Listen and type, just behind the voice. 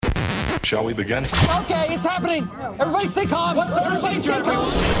Shall we begin? Okay, it's happening. Everybody stay calm. What's the procedure, everyone?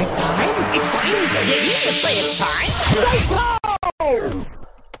 It's time. It's time. Did you just say it's time? Stay calm!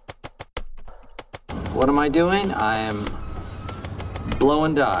 What am I doing? I am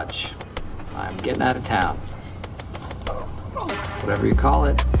blowing Dodge. I'm getting out of town. Whatever you call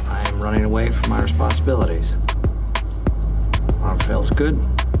it, I am running away from my responsibilities. Arm feels good.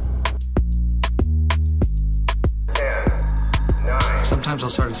 10, 9. Sometimes I'll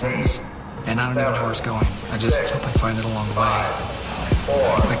start a sentence, and I don't even know where it's going. I find it along the way.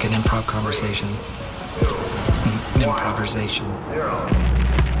 Like an improv conversation. Improvisation.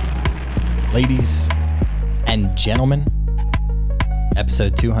 Ladies and gentlemen,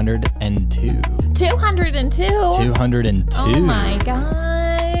 episode 202. 202? 202. Oh my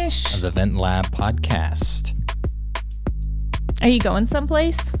gosh. Of the Vent Lab podcast. Are you going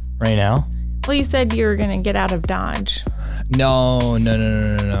someplace? Right now? Well, you said you were going to get out of Dodge. No.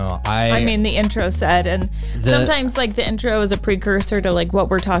 I mean, the intro said, and sometimes like the intro is a precursor to like what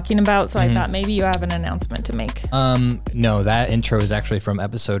we're talking about. So I thought maybe you have an announcement to make. No, that intro is actually from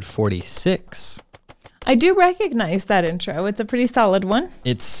episode 46. I do recognize that intro. It's a pretty solid one.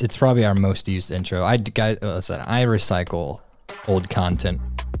 It's probably our most used intro. Listen, I recycle old content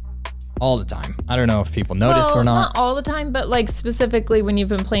all the time. I don't know if people notice or not. Not all the time, but like specifically when you've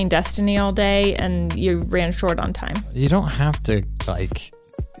been playing Destiny all day and you ran short on time. You don't have to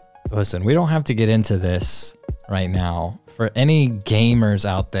listen, we don't have to get into this right now. For any gamers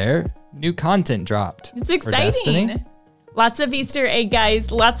out there, new content dropped. It's exciting. Lots of Easter egg,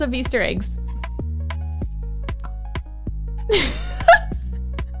 guys. Lots of Easter eggs.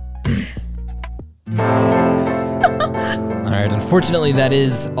 All right, unfortunately, that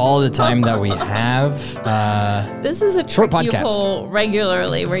is all the time that we have. This is a short trick you podcast. pull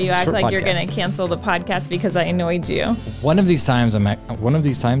regularly where you act Short like you're podcast. going to cancel the podcast because I annoyed you. One of these times, I'm going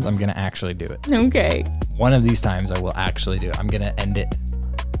to actually do it. Okay. One of these times, I will actually do it. I'm going to end it.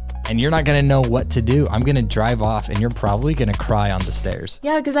 And you're not going to know what to do. I'm going to drive off, and you're probably going to cry on the stairs.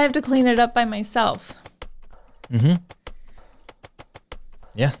 Yeah, because I have to clean it up by myself. Mm-hmm.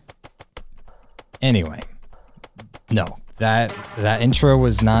 Yeah. Anyway. No. That intro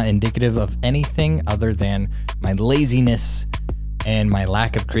was not indicative of anything other than my laziness and my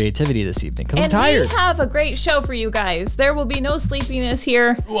lack of creativity this evening because I'm tired. We have a great show for you guys. There will be no sleepiness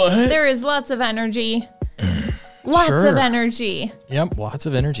here. What? There is lots of energy. Lots of energy. Yep, lots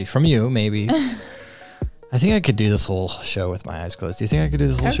of energy from you, maybe. I think I could do this whole show with my eyes closed. Do you think I could do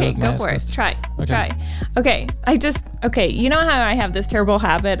this whole show with my eyes closed? Try. Okay. Okay. You know how I have this terrible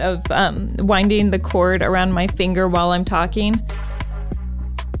habit of winding the cord around my finger while I'm talking?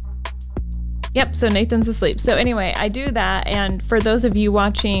 Yep, so Nathan's asleep. So anyway, I do that. And for those of you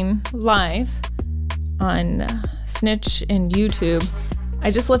watching live on Snitch and YouTube, I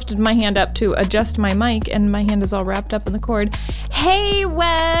just lifted my hand up to adjust my mic and my hand is all wrapped up in the cord. Hey,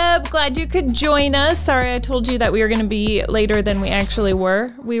 Webb, glad you could join us. Sorry I told you that we were going to be later than we actually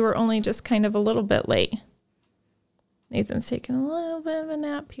were. We were only just kind of a little bit late. Nathan's taking a little bit of a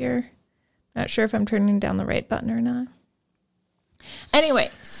nap here. Not sure if I'm turning down the right button or not. Anyway,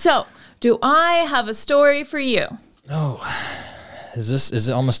 so do I have a story for you? Oh, is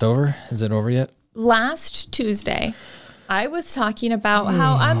it almost over? Is it over yet? Last Tuesday, I was talking about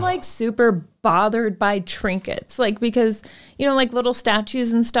how I'm like super bothered by trinkets, like because, you know, like little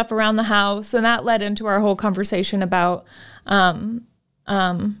statues and stuff around the house. And that led into our whole conversation about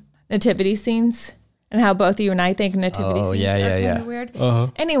nativity scenes and how both you and I think nativity scenes are kind of weird.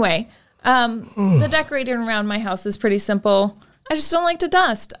 Anyway, the decorating around my house is pretty simple. I just don't like to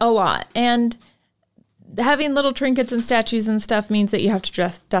dust a lot. And having little trinkets and statues and stuff means that you have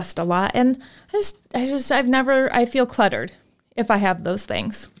to dust a lot. And I feel cluttered if I have those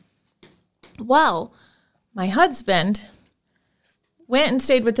things. Well, my husband went and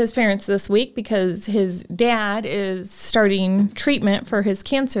stayed with his parents this week because his dad is starting treatment for his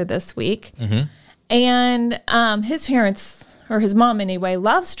cancer this week. Mm-hmm. And his parents, or his mom anyway,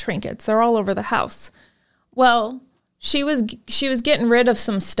 loves trinkets. They're all over the house. Well, she was getting rid of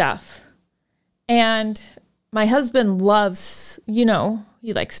some stuff. And my husband loves, you know,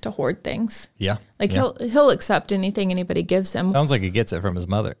 he likes to hoard things. Yeah. Like he'll accept anything anybody gives him. Sounds like he gets it from his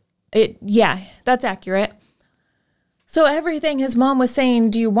mother. Yeah, that's accurate. So everything his mom was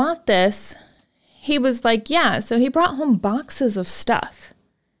saying, do you want this? He was like, yeah. So he brought home boxes of stuff.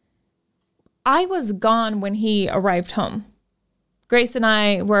 I was gone when he arrived home. Grace and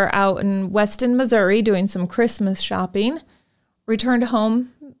I were out in Weston, Missouri doing some Christmas shopping. Returned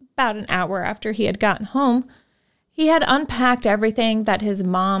home about an hour after he had gotten home. He had unpacked everything that his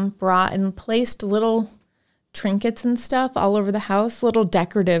mom brought and placed little trinkets and stuff all over the house, little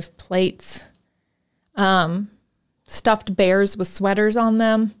decorative plates, stuffed bears with sweaters on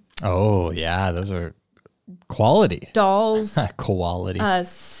them. Oh, yeah. Those are quality. Dolls. Quality.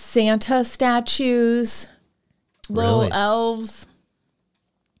 Santa statues, little elves.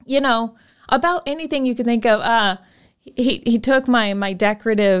 You know, about anything you can think of. He took my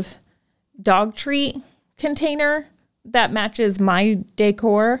decorative dog treat container that matches my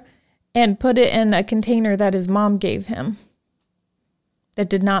decor and put it in a container that his mom gave him that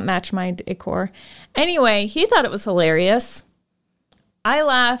did not match my decor. Anyway, he thought it was hilarious. I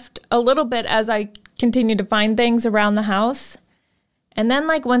laughed a little bit as I continued to find things around the house. And then,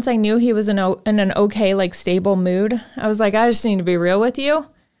 like, once I knew he was in an okay, like, stable mood, I was like, I just need to be real with you.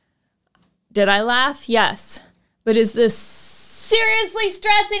 Did I laugh? Yes. But is this seriously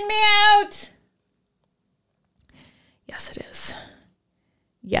stressing me out? Yes, it is.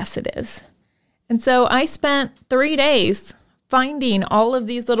 Yes, it is. And so I spent 3 days finding all of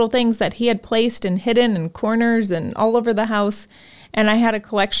these little things that he had placed and hidden in corners and all over the house. And I had a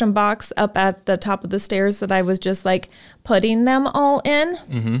collection box up at the top of the stairs that I was just like putting them all in.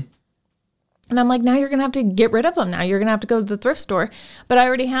 Mm-hmm. And I'm like, now you're going to have to get rid of them. Now you're going to have to go to the thrift store. But I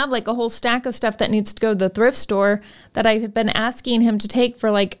already have like a whole stack of stuff that needs to go to the thrift store that I've been asking him to take for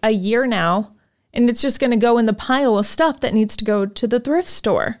like a year now. And it's just going to go in the pile of stuff that needs to go to the thrift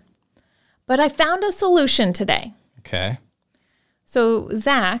store. But I found a solution today. Okay. So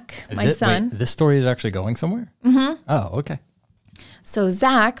Zach, my son. Wait, this story is actually going somewhere? Mm-hmm. Oh, okay. So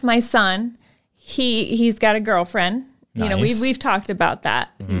Zach, my son, he's got a girlfriend. Nice. You know, we've talked about that.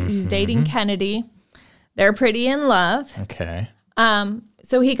 Mm-hmm. He's dating Kennedy. They're pretty in love. Okay.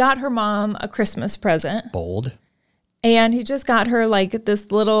 So he got her mom a Christmas present. Bold. And he just got her like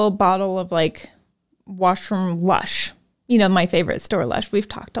this little bottle of like wash from Lush. You know, my favorite store, Lush. We've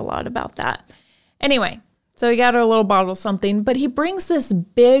talked a lot about that. Anyway, so he got her a little bottle of something, but he brings this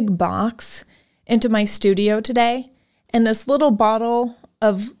big box into my studio today and this little bottle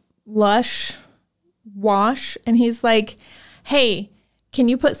of Lush wash. And he's like, hey, can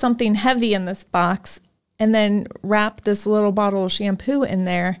you put something heavy in this box and then wrap this little bottle of shampoo in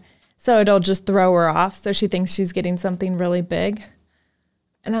there so it'll just throw her off so she thinks she's getting something really big?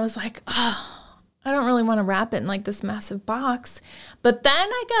 And I was like, oh, I don't really want to wrap it in like this massive box. But then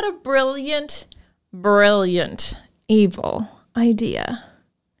I got a brilliant, evil idea.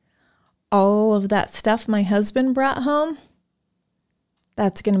 All of that stuff my husband brought home,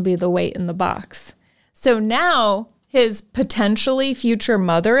 that's going to be the weight in the box. So now his potentially future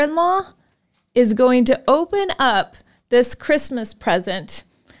mother-in-law is going to open up this Christmas present,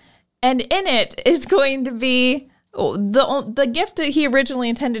 and in it is going to be the gift that he originally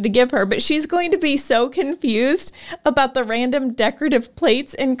intended to give her, but she's going to be so confused about the random decorative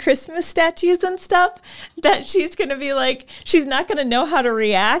plates and Christmas statues and stuff that she's going to be like, she's not going to know how to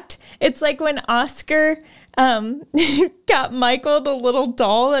react. It's like when Oscar got Michael the little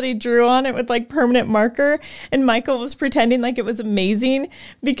doll that he drew on it with like permanent marker, and Michael was pretending like it was amazing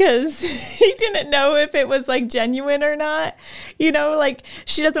because he didn't know if it was like genuine or not. You know, like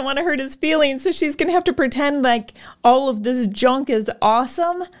she doesn't want to hurt his feelings, so she's gonna have to pretend like all of this junk is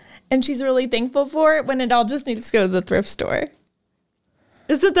awesome and she's really thankful for it when it all just needs to go to the thrift store.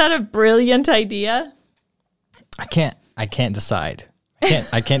 Isn't that a brilliant idea? I can't decide.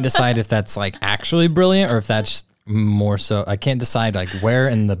 I can't decide if that's like actually brilliant or if that's more so. I can't decide like where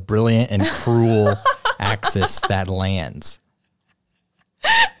in the brilliant and cruel axis that lands.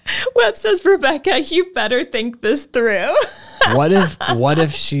 Webb says, Rebecca, you better think this through. What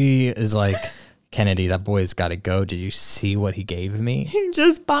if she is like, Kennedy, that boy's got to go. Did you see what he gave me? He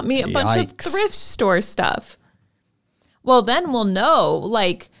just bought me a bunch of thrift store stuff. Well, then we'll know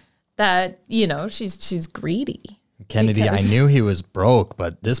like that, you know, she's greedy. Kennedy, I knew he was broke,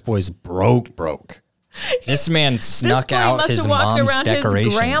 but this boy's broke. This man snuck out his mom's decorations. This boy must have walked around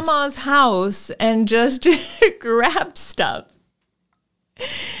his grandma's house and just grabbed stuff.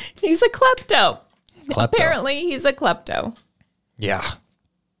 He's a klepto. Apparently, he's a klepto. Yeah.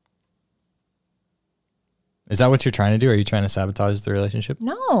 Is that what you're trying to do? Are you trying to sabotage the relationship?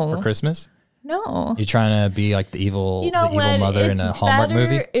 No. For Christmas? No. You trying to be like the evil mother in a Hallmark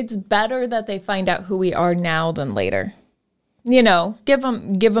movie? It's better that they find out who we are now than later. You know, give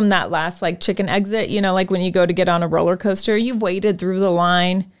them that last like chicken exit. You know, like when you go to get on a roller coaster, you've waited through the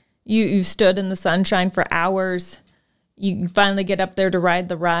line. You stood in the sunshine for hours. You finally get up there to ride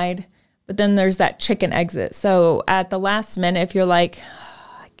the ride. But then there's that chicken exit. So at the last minute, if you're like,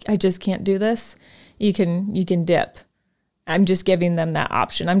 I just can't do this, you can dip. I'm just giving them that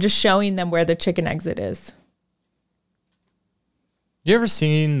option. I'm just showing them where the chicken exit is. You ever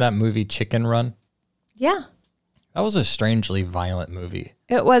seen that movie Chicken Run? Yeah. That was a strangely violent movie.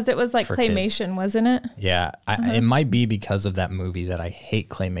 It was like for claymation, kids. Wasn't it? Yeah. It might be because of that movie that I hate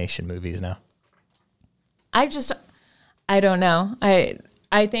claymation movies now. I don't know.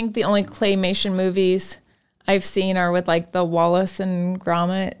 I think the only claymation movies I've seen are with like the Wallace and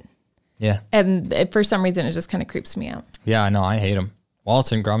Gromit. Yeah. And for some reason, it just kind of creeps me out. Yeah, I know. I hate them.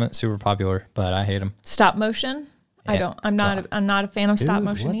 Wallace and Gromit, super popular, but I hate them. Stop motion? Yeah. I'm not a fan of stop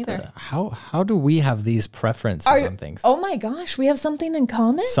motion either. How do we have these preferences on things? Oh my gosh, we have something in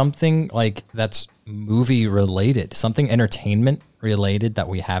common? Something like that's movie related, something entertainment related that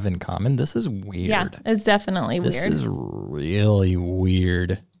we have in common. This is weird. Yeah, it's definitely weird. This is really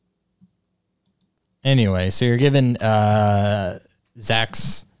weird. Anyway, so you're giving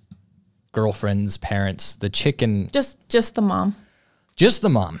Zach's girlfriend's parents the chicken. Just the mom. Just the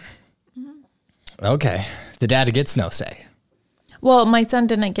mom. Mm-hmm. Okay. The dad gets no say. Well, my son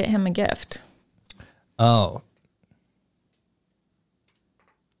didn't get him a gift. Oh.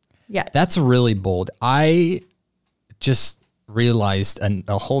 Yeah. That's really bold. I just realized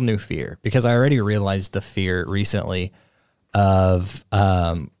a whole new fear because I already realized the fear recently of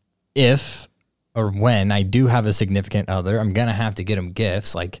if or when I do have a significant other, I'm going to have to get them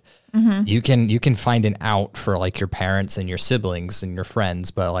gifts. Like you can find an out for like your parents and your siblings and your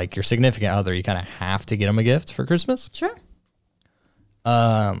friends, but like your significant other, you kind of have to get them a gift for Christmas. Sure.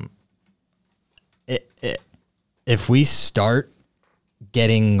 If we start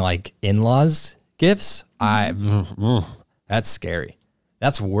getting like in-laws gifts, that's scary.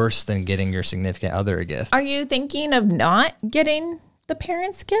 That's worse than getting your significant other a gift. Are you thinking of not getting the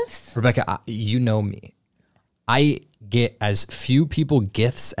parents' gifts? Rebecca, you know me. I get as few people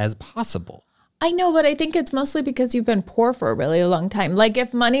gifts as possible. I know, but I think it's mostly because you've been poor for a really long time. Like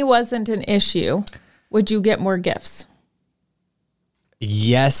if money wasn't an issue, would you get more gifts?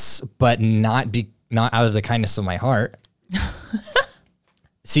 Yes, but not out of the kindness of my heart.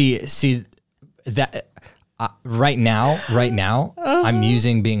 See that right now, I'm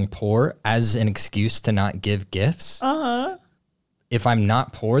using being poor as an excuse to not give gifts. If I'm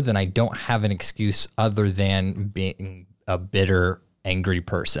not poor, then I don't have an excuse other than being a bitter, angry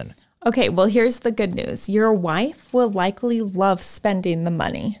person. Okay, well, here's the good news. Your wife will likely love spending the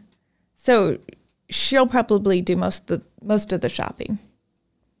money. So she'll probably do most of the shopping.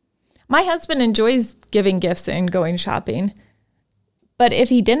 My husband enjoys giving gifts and going shopping. But if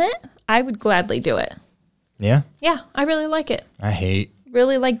he didn't, I would gladly do it. Yeah? Yeah, I really like it.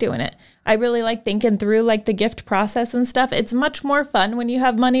 Really like doing it. I really like thinking through like the gift process and stuff. It's much more fun when you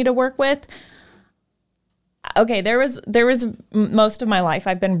have money to work with. Okay, there was most of my life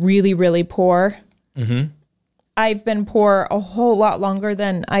I've been really, really poor. Mm-hmm. I've been poor a whole lot longer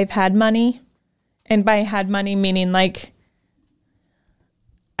than I've had money. And by had money, meaning like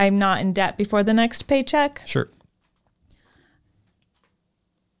I'm not in debt before the next paycheck. Sure.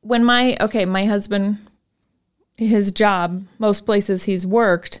 When my husband, his job, most places he's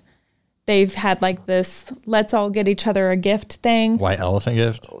worked, they've had like this, let's all get each other a gift thing. White elephant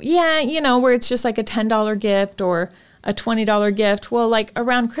gift? Yeah, where it's just like a $10 gift or a $20 gift. Well, like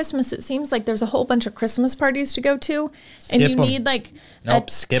around Christmas, it seems like there's a whole bunch of Christmas parties to go to. And you need like a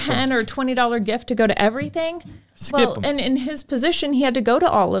 $10 or $20 gift to go to everything. And in his position, he had to go to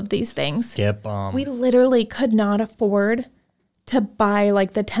all of these things. Skip them. We literally could not afford to buy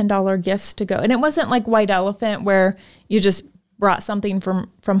like the $10 gifts to go. And it wasn't like White Elephant where you just brought something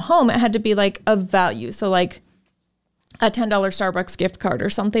from home. It had to be like of value. So like a $10 Starbucks gift card or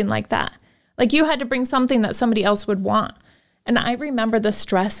something like that. Like you had to bring something that somebody else would want. And I remember the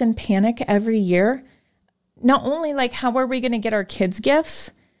stress and panic every year. Not only like how are we going to get our kids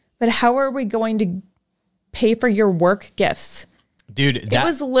gifts, but how are we going to pay for your work gifts? Dude, it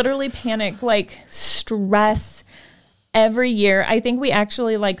was literally panic, like stress. Every year, I think we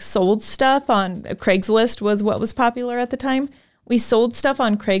actually like sold stuff on Craigslist was what was popular at the time. We sold stuff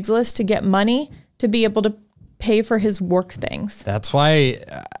on Craigslist to get money to be able to pay for his work things. That's why,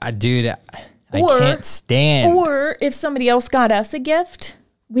 I can't stand. Or if somebody else got us a gift,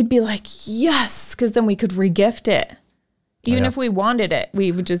 we'd be like, yes, because then we could re-gift it. Even if we wanted it,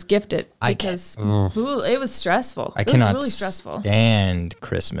 we would just gift it because it was stressful. I cannot really stressful. stand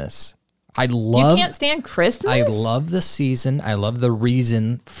Christmas. You can't stand Christmas? I love the season. I love the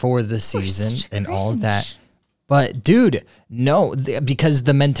reason for the season and all of that. But dude, no, because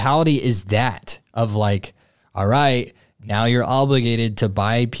the mentality is that of like, all right, now you're obligated to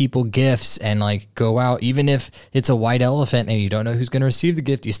buy people gifts and like go out. Even if it's a white elephant and you don't know who's going to receive the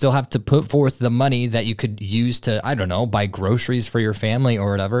gift, you still have to put forth the money that you could use to, I don't know, buy groceries for your family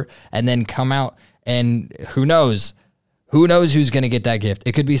or whatever, and then come out and who knows? Who knows who's going to get that gift?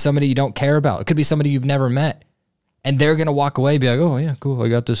 It could be somebody you don't care about. It could be somebody you've never met. And they're going to walk away and be like, oh, yeah, cool. I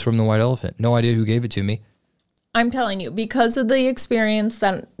got this from the White Elephant. No idea who gave it to me. I'm telling you, because of the experience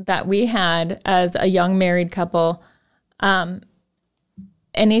that we had as a young married couple,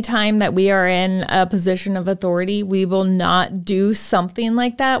 anytime that we are in a position of authority, we will not do something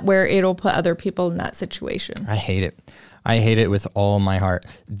like that where it'll put other people in that situation. I hate it. I hate it with all my heart.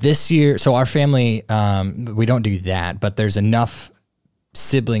 This year, so our family, we don't do that, but there's enough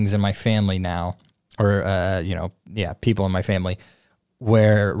siblings in my family now, or, people in my family,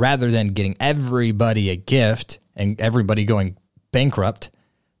 where rather than getting everybody a gift and everybody going bankrupt,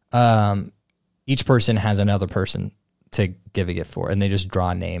 each person has another person to give a gift for, and they just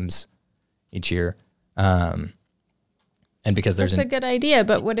draw names each year. And because that's a good idea,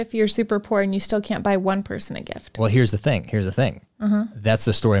 but what if you're super poor and you still can't buy one person a gift? Well, here's the thing. That's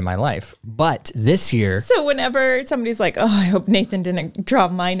the story of my life. But this year, so whenever somebody's like, "Oh, I hope Nathan didn't draw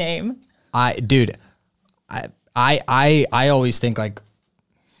my name," I always think like,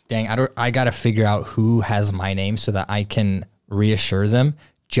 dang, I got to figure out who has my name so that I can reassure them.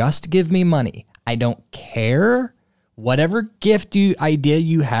 Just give me money. I don't care. Whatever gift idea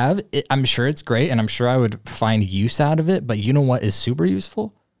you have, I'm sure it's great, and I'm sure I would find use out of it. But you know what is super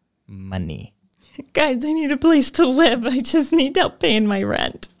useful? Money. Guys, I need a place to live. I just need help paying my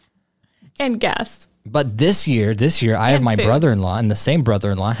rent and gas. But this year, I have my brother-in-law, and the same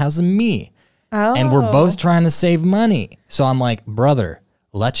brother-in-law has me. Oh. And we're both trying to save money. So I'm like, brother,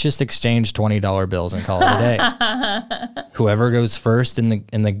 let's just exchange $20 bills and call it a day. Whoever goes first in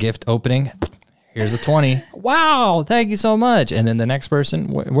the gift opening, here's a 20. Wow, thank you so much. And then the next person,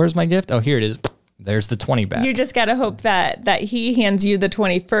 where's my gift? Oh, here it is. There's the 20 back. You just got to hope that he hands you the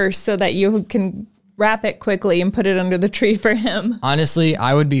 20 first so that you can wrap it quickly and put it under the tree for him. Honestly,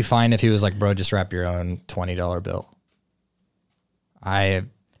 I would be fine if he was like, bro, just wrap your own $20 bill.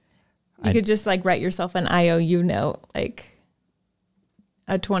 You could just like write yourself an IOU note, like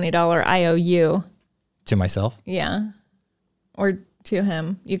a $20 IOU. To myself? Yeah. Or to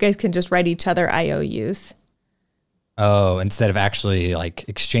him. You guys can just write each other IOUs. Oh, instead of actually like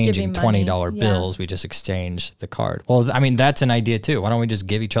exchanging $20 bills, we just exchange the card. Well, I mean, that's an idea too. Why don't we just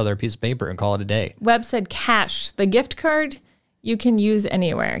give each other a piece of paper and call it a day? Webb said cash. The gift card you can use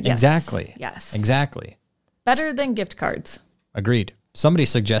anywhere. Yes. Exactly. Yes. Exactly. Better than gift cards. Agreed. Somebody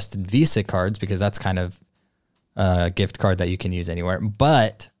suggested Visa cards because that's kind of a gift card that you can use anywhere.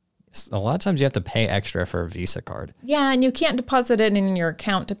 But a lot of times you have to pay extra for a Visa card. Yeah, and you can't deposit it in your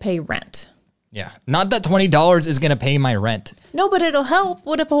account to pay rent. Yeah. Not that $20 is going to pay my rent. No, but it'll help.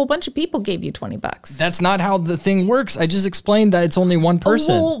 What if a whole bunch of people gave you $20? That's not how the thing works. I just explained that it's only one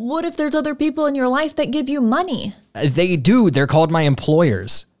person. Oh, well, what if there's other people in your life that give you money? They do. They're called my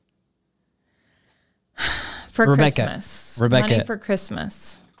employers. For Christmas. Rebecca. Money for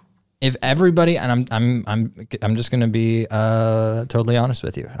Christmas. If everybody, and I'm just going to be totally honest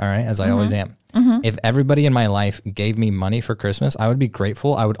with you, all right, as I always am. Mm-hmm. If everybody in my life gave me money for Christmas, I would be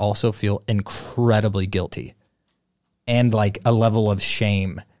grateful. I would also feel incredibly guilty and like a level of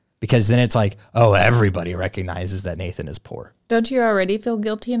shame, because then it's like, oh, everybody recognizes that Nathan is poor. Don't you already feel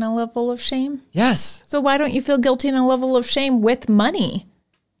guilty and a level of shame? Yes. So why don't you feel guilty and a level of shame with money?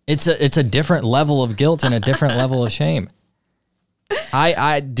 It's a different level of guilt and a different level of shame.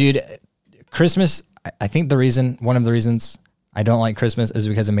 Dude, Christmas, I think one of the reasons I don't like Christmas is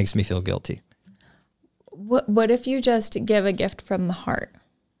because it makes me feel guilty. What if you just give a gift from the heart?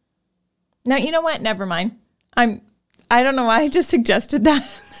 Now, you know what? Never mind. I don't know why I just suggested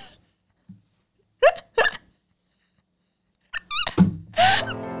that.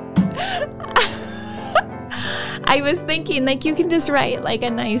 I was thinking like you can just write like a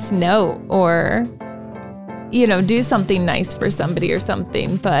nice note or, do something nice for somebody or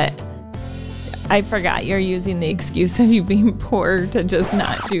something, but I forgot you're using the excuse of you being poor to just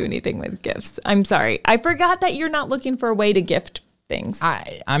not do anything with gifts. I'm sorry. I forgot that you're not looking for a way to gift things.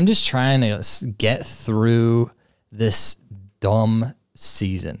 I'm just trying to get through this dumb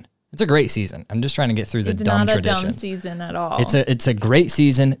season. It's a great season. I'm just trying to get through the dumb traditions. It's not a dumb season at all. It's a great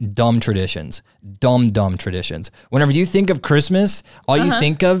season, dumb traditions. Dumb traditions. Whenever you think of Christmas, all you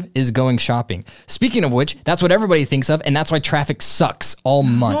think of is going shopping. Speaking of which, that's what everybody thinks of, and that's why traffic sucks all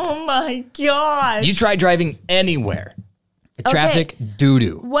month. Oh my gosh. You try driving anywhere. Traffic,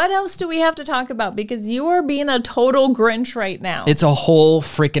 doo-doo. What else do we have to talk about? Because you are being a total Grinch right now. It's a whole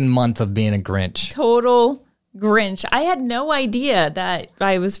freaking month of being a Grinch. Total Grinch. I had no idea that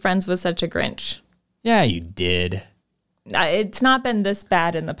I was friends with such a Grinch. Yeah, you did. It's not been this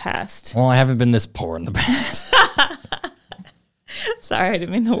bad in the past. Well, I haven't been this poor in the past. Sorry, I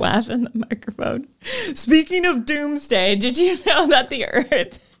didn't mean to laugh in the microphone. Speaking of doomsday, did you know that the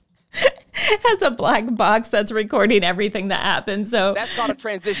Earth has a black box that's recording everything that happens. So that's called a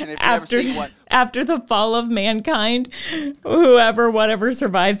transition if you've never seen one. After the fall of mankind, whatever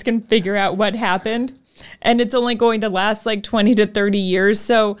survives can figure out what happened. And it's only going to last like 20 to 30 years.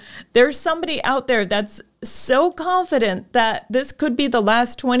 So there's somebody out there that's so confident that this could be the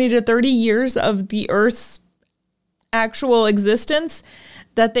last 20 to 30 years of the Earth's actual existence,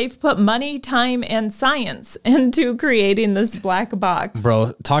 that they've put money, time, and science into creating this black box.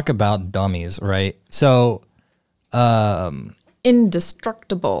 Bro, talk about dummies, right? So,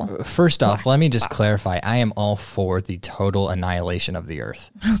 indestructible. First off, let me just clarify. I am all for the total annihilation of the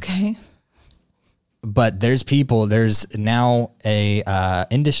Earth. Okay. But there's now a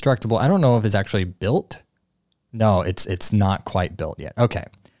indestructible, I don't know if it's actually built. No, it's not quite built yet. Okay.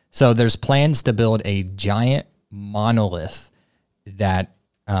 So there's plans to build a giant monolith that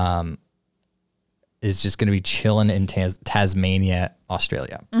is just going to be chilling in Tasmania,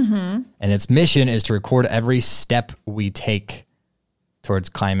 Australia. Mm-hmm. And its mission is to record every step we take towards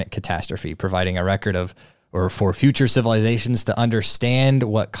climate catastrophe, providing a record of, or for future civilizations to understand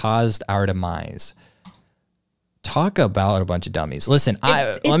what caused our demise. Talk about a bunch of dummies. Listen,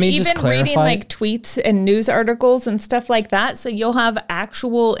 let me just clarify. It's even reading like tweets and news articles and stuff like that, so you'll have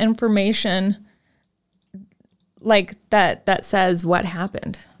actual information like that says what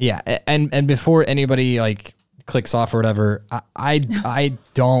happened. Yeah, and before anybody like clicks off or whatever, I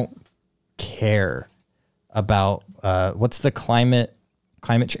don't care about what's the climate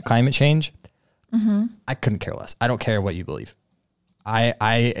change. Mm-hmm. I couldn't care less. I don't care what you believe.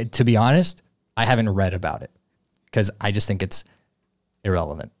 I to be honest, I haven't read about it because I just think it's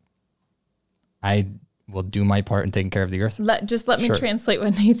irrelevant. I will do my part in taking care of the Earth. Let me translate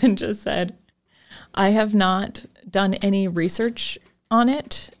what Nathan just said. I have not done any research on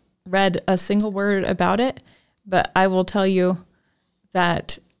it, read a single word about it, but I will tell you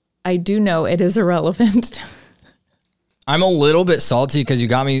that I do know it is irrelevant. I'm a little bit salty because you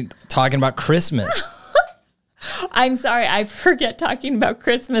got me talking about Christmas. I'm sorry. I forget talking about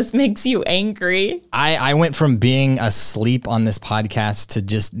Christmas makes you angry. I went from being asleep on this podcast to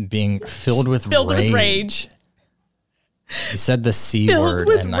just being filled with rage. You said the C word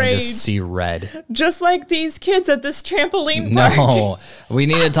and rage. I just see red. Just like these kids at this trampoline park. No, we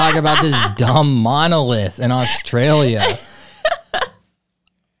need to talk about this dumb monolith in Australia.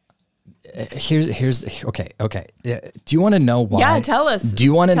 Here's okay. Do you want to know why? Yeah, tell us. Do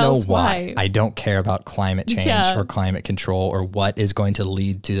you want to know why I don't care about climate change or climate control or what is going to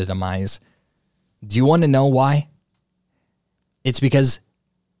lead to the demise? Do you want to know why? It's because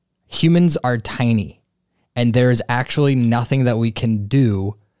humans are tiny. And there is actually nothing that we can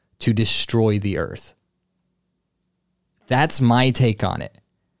do to destroy the Earth. That's my take on it.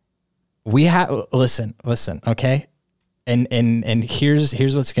 We have listen, okay? And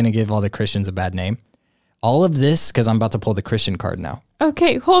here's what's going to give all the Christians a bad name. All of this, because I'm about to pull the Christian card now.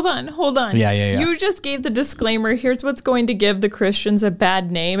 Okay, hold on. Yeah. You just gave the disclaimer. Here's what's going to give the Christians a bad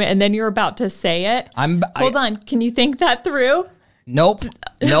name, and then you're about to say it. Hold on. Can you think that through? Nope.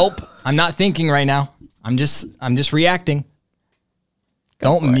 I'm not thinking right now. I'm just reacting.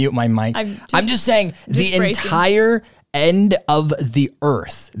 Don't mute my mic. I'm just saying the entire end of the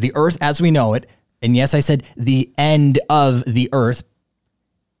Earth as we know it, and yes, I said the end of the Earth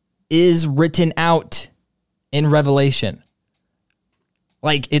is written out in Revelation.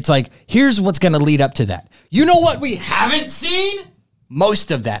 Like, it's like, here's what's going to lead up to that. You know what we haven't seen? Most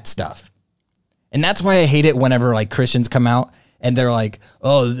of that stuff. And that's why I hate it whenever like Christians come out and they're like,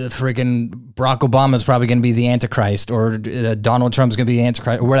 oh, the freaking Barack Obama is probably going to be the Antichrist, or Donald Trump's going to be the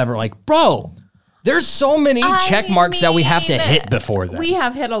Antichrist, or whatever. Like, bro, there's so many check marks that we have to hit before then. We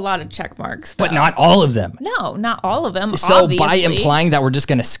have hit a lot of check marks, though. But not all of them. No, not all of them. So obviously, by implying that we're just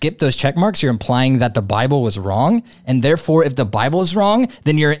going to skip those check marks, you're implying that the Bible was wrong, and therefore, if the Bible is wrong,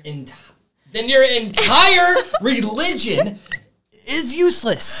 then your entire religion is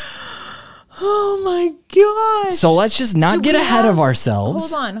useless. Oh my gosh. So let's just not get ahead of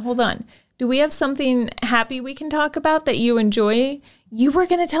ourselves. Hold on. Do we have something happy we can talk about that you enjoy? You were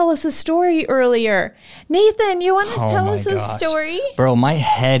going to tell us a story earlier. Nathan, you want to tell us a story? Bro, my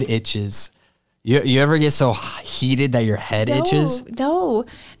head itches. You ever get so heated that your head itches? No.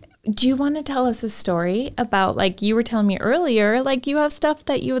 Do you want to tell us a story about, like you were telling me earlier, like you have stuff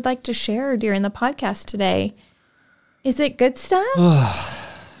that you would like to share during the podcast today? Is it good stuff?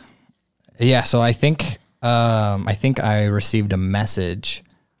 Yeah, so I think I received a message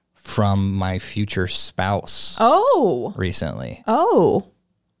from my future spouse. Oh. Recently. Oh.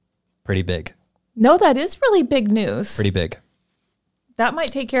 Pretty big. No, that is really big news. Pretty big. That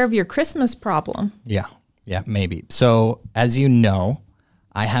might take care of your Christmas problem. Yeah, maybe. So, as you know,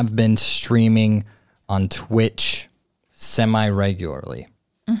 I have been streaming on Twitch semi-regularly.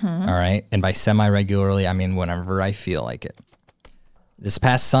 All right. And by semi-regularly, I mean whenever I feel like it. This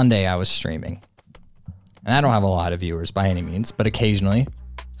past Sunday, I was streaming. And I don't have a lot of viewers by any means, but occasionally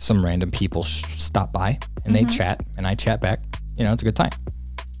some random people stop by and they chat and I chat back. You know, it's a good time.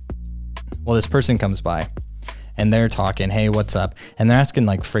 Well, this person comes by and they're talking, hey, what's up? And they're asking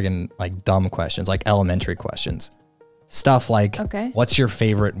like friggin' like dumb questions, like elementary questions. Stuff like, what's your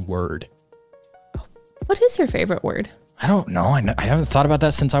favorite word? What is your favorite word? I don't know. I haven't thought about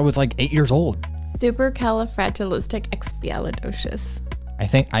that since I was like 8 years old. Supercalifragilisticexpialidocious. I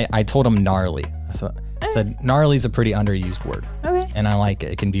think I told him gnarly. I said gnarly is a pretty underused word. Okay. And I like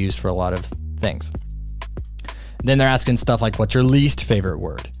it. It can be used for a lot of things. Then they're asking stuff like, what's your least favorite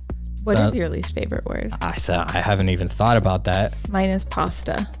word? What is your least favorite word? I said, I haven't even thought about that. Mine is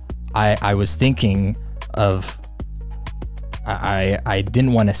pasta. I was thinking of, I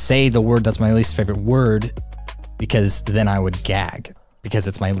didn't want to say the word that's my least favorite word because then I would gag because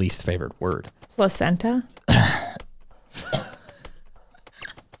it's my least favorite word. Placenta?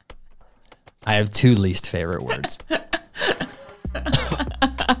 I have 2 least favorite words.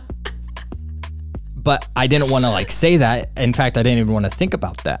 But I didn't want to like say that. In fact, I didn't even want to think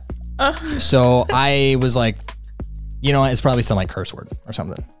about that. So I was like, you know, it's probably some like curse word or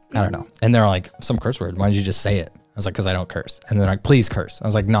something. I don't know. And they're like, some curse word. Why don't you just say it? I was like, because I don't curse. And they're like, please curse. I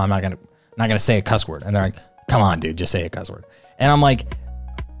was like, no, I'm not gonna say a cuss word. And they're like, come on, dude, just say a cuss word. And I'm like,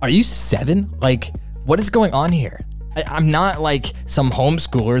 are you 7? Like, what is going on here? I'm not like some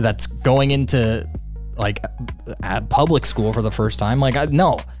homeschooler that's going into like a public school for the first time. Like,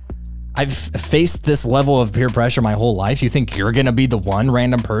 no, I've faced this level of peer pressure my whole life. You think you're going to be the one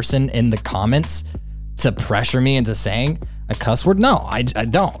random person in the comments to pressure me into saying a cuss word? No, I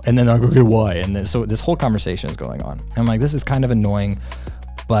don't. And then they're like, okay, why? And then, so this whole conversation is going on. I'm like, this is kind of annoying,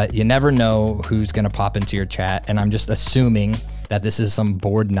 but you never know who's going to pop into your chat. And I'm just assuming that this is some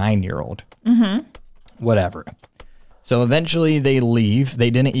bored 9-year-old. Whatever. So eventually they leave. They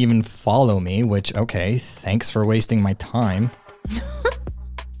didn't even follow me, which, okay, thanks for wasting my time.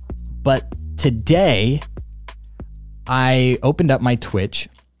 But today I opened up my Twitch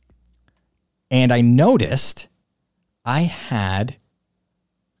and I noticed I had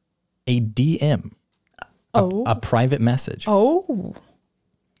a DM, a private message. Oh.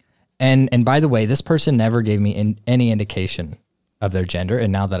 And by the way, this person never gave me any indication of their gender.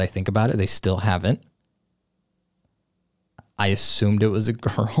 And now that I think about it, they still haven't. I assumed it was a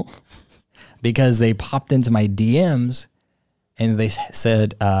girl because they popped into my DMs and they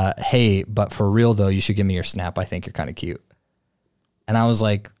said, hey, but for real though, you should give me your snap. I think you're kind of cute. And I was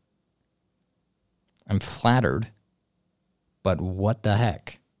like, I'm flattered, but what the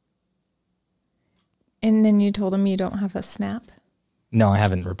heck? And then you told them you don't have a snap? No, I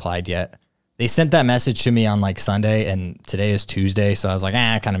haven't replied yet. They sent that message to me on like Sunday and today is Tuesday. So I was like,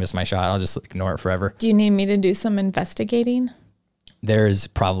 I kind of missed my shot. I'll just ignore it forever. Do you need me to do some investigating? There's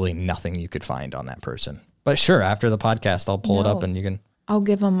probably nothing you could find on that person. But sure, after the podcast, I'll pull it up and you can. I'll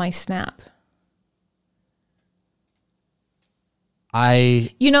give them my snap.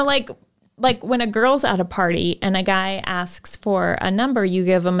 You know, like when a girl's at a party and a guy asks for a number, you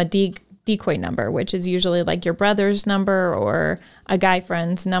give them a decoy number, which is usually like your brother's number or a guy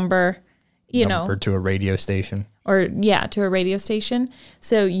friend's number. Or to a radio station. Or, to a radio station.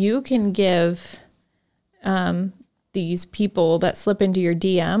 So you can give these people that slip into your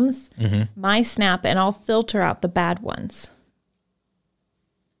DMs my snap, and I'll filter out the bad ones.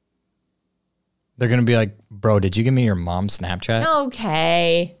 They're going to be like, bro, did you give me your mom's Snapchat?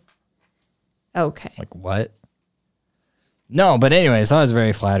 Okay. Like, what? No, but anyways, I was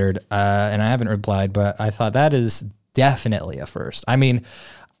very flattered, and I haven't replied, but I thought that is definitely a first. I mean...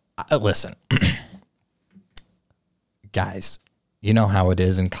 listen, guys, you know how it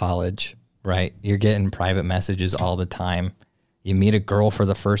is in college, right? You're getting private messages all the time. You meet a girl for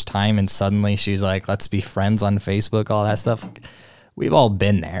the first time and suddenly she's like, let's be friends on Facebook, all that stuff. We've all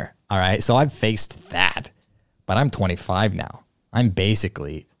been there, all right? So I've faced that, but I'm 25 now. I'm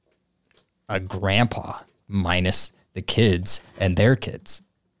basically a grandpa minus the kids and their kids,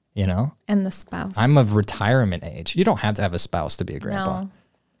 you know? And the spouse. I'm of retirement age. You don't have to have a spouse to be a grandpa.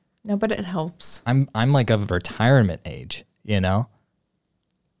 No, but it helps. I'm like of retirement age, you know?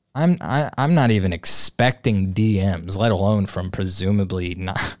 I'm not even expecting DMs, let alone from presumably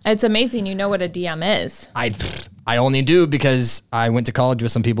not. It's amazing you know what a DM is. I only do because I went to college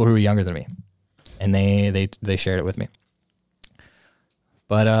with some people who were younger than me. And they shared it with me.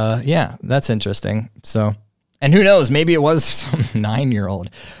 But yeah, that's interesting. So, and who knows, maybe it was some 9-year-old.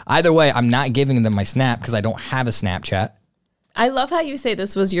 Either way, I'm not giving them my snap because I don't have a Snapchat. I love how you say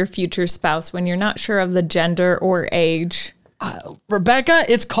this was your future spouse when you're not sure of the gender or age. Rebecca,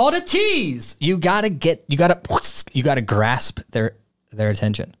 it's called a tease. You gotta grasp their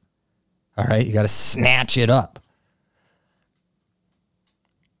attention. All right, you gotta snatch it up.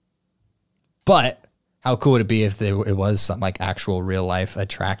 But how cool would it be if it was some like actual real life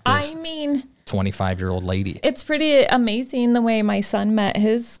attractive? 25-year-old lady. It's pretty amazing the way my son met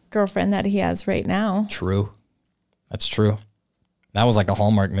his girlfriend that he has right now. True, that's true. That was like a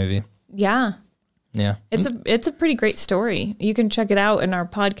Hallmark movie. Yeah. Yeah. It's a pretty great story. You can check it out in our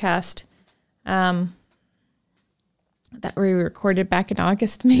podcast that we recorded back in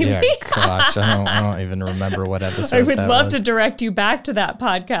August, maybe. Yeah, gosh, I don't even remember what episode I would love to direct you back to that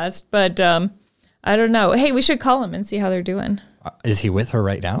podcast, but I don't know. Hey, we should call him and see how they're doing. Is he with her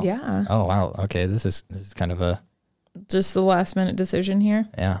right now? Yeah. Oh, wow. Okay, this is kind of a... Just the last minute decision here.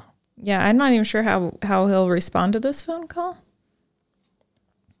 Yeah. Yeah, I'm not even sure how he'll respond to this phone call.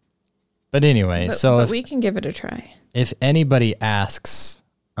 But anyway, but we can give it a try. If anybody asks,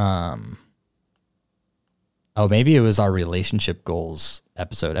 maybe it was our relationship goals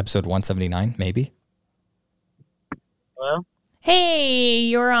episode 179, maybe. Hello? Hey,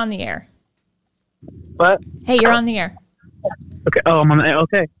 you're on the air. What? Hey, you're on the air. Okay. Oh, I'm on the air.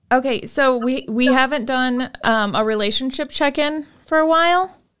 Okay. Okay, so we haven't done a relationship check-in for a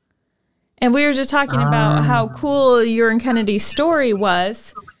while. And we were just talking about how cool your and Kennedy's story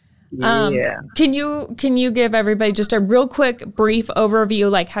was. Yeah. Can you give everybody just a real quick, brief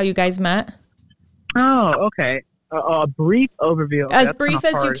overview, like how you guys met? Oh, okay. A brief overview. As brief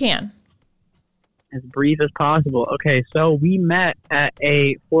as you can. As brief as possible. Okay, so we met at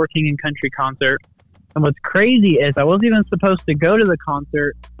a 4 King & Country concert. And what's crazy is I wasn't even supposed to go to the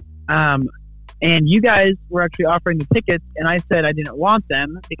concert. And you guys were actually offering the tickets, and I said I didn't want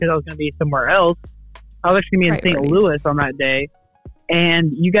them because I was going to be somewhere else. I was actually going to be in St. Louis on that day.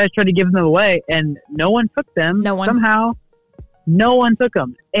 And you guys tried to give them away, and no one took them. No one. Somehow, no one took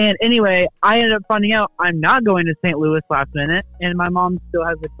them. And anyway, I ended up finding out I'm not going to St. Louis last minute, and my mom still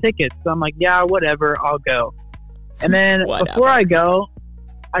has the tickets. So I'm like, yeah, whatever, I'll go. And then before I go,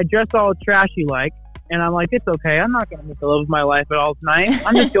 I dress all trashy-like, and I'm like, it's okay. I'm not going to make the love of my life at all tonight.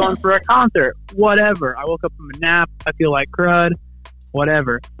 I'm just going for a concert. Whatever. I woke up from a nap. I feel like crud.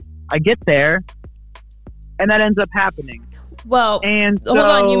 Whatever. I get there, and that ends up happening. Well, and hold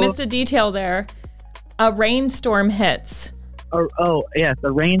on, you missed a detail there. A rainstorm hits. Oh, yes,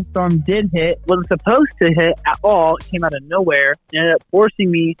 a rainstorm did hit. Wasn't supposed to hit at all. It came out of nowhere. It ended up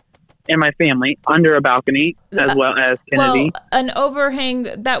forcing me and my family under a balcony, as well as Kennedy. Well, an overhang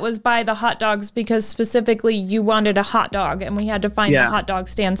that was by the hot dogs because specifically you wanted a hot dog, and we had to find the hot dog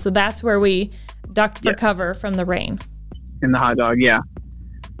stand. So that's where we ducked for cover from the rain. In the hot dog, yeah.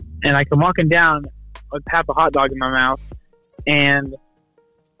 And I come walking down with half a hot dog in my mouth, and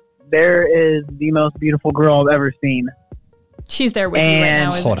there is the most beautiful girl I've ever seen. She's there with you right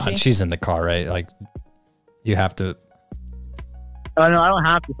now, isn't Hold on, she? she's in the car, right? Like, you have to... Oh, no, I don't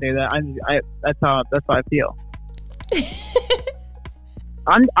have to say that. That's how I feel.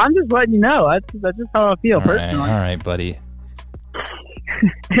 I'm just letting you know. That's just how I feel personally. All right, buddy.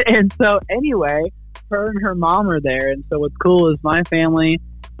 And so anyway, her and her mom are there. And so what's cool is my family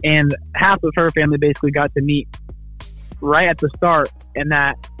and half of her family basically got to meet right at the start. And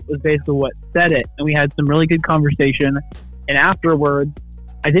that was basically what said it. And we had some really good conversation. And afterwards,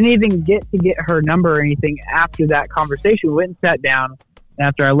 I didn't even get her number or anything after that conversation. We went and sat down. And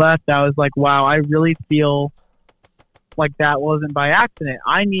after I left, I was like, wow, I really feel like that wasn't by accident.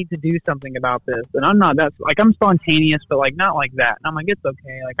 I need to do something about this. And I'm not that, like, I'm spontaneous, but like not like that. And I'm like, it's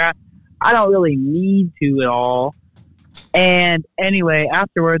okay. Like I don't really need to at all. And anyway,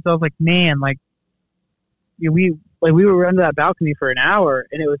 afterwards, I was like, man, like we were under that balcony for an hour,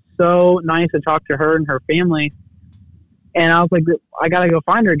 and it was so nice to talk to her and her family. And I was like, I got to go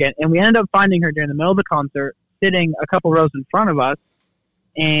find her again. And we ended up finding her during the middle of the concert, sitting a couple rows in front of us.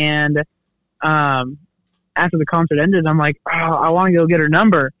 And after the concert ended, I'm like, oh, I want to go get her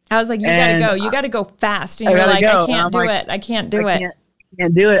number. I was like, you got to go. You got to go fast. And you're like, I can't do it. I can't do it.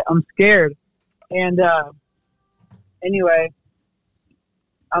 Can't do it. I'm scared. And anyway,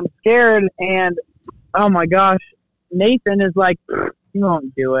 I'm scared. And, oh, my gosh, Nathan is like, you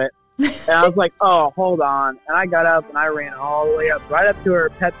won't do it. And I was like, oh, hold on. And I got up and I ran all the way up, right up to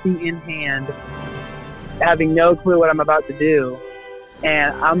her, Pepsi in hand, having no clue what I'm about to do.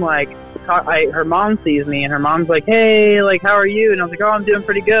 And I'm like, her mom sees me, and her mom's like, hey, like, how are you? And I was like, oh, I'm doing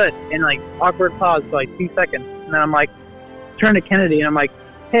pretty good. And like, awkward pause for like 2 seconds. And then I'm like, turn to Kennedy, and I'm like,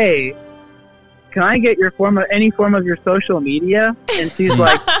 hey, can I get your any form of your social media? And she's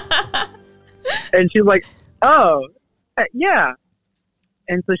like, oh. yeah.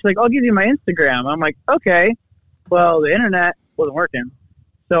 And so she's like, I'll give you my Instagram. I'm like, okay. Well, the internet wasn't working.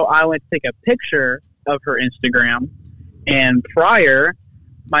 So I went to take a picture of her Instagram. And prior,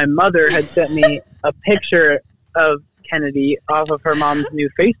 my mother had sent me a picture of Kennedy off of her mom's new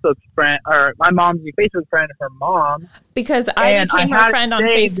Facebook friend, or my mom's new Facebook friend, her mom. Because I became her friend on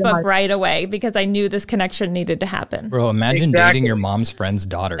Facebook right away because I knew this connection needed to happen. Bro, imagine dating your mom's friend's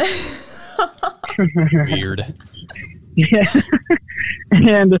daughter. Weird. Yeah.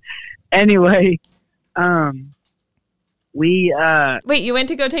 And anyway, we wait, you went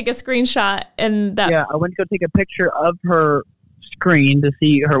to go take a screenshot and that. Yeah, I went to go take a picture of her screen to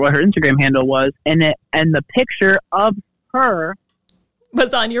see what her Instagram handle was, and the picture of her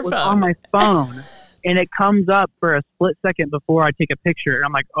was on your phone. On my phone. And it comes up for a split second before I take a picture, and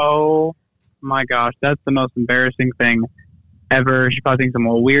I'm like, oh my gosh, that's the most embarrassing thing ever. She probably thinks I'm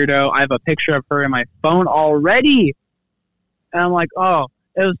a weirdo. I have a picture of her in my phone already. And I'm like, oh,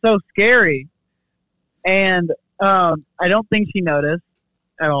 it was so scary. And I don't think she noticed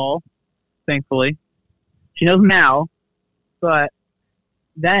at all, thankfully. She knows now, but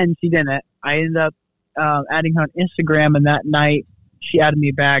then she didn't. I ended up adding her on Instagram, and that night she added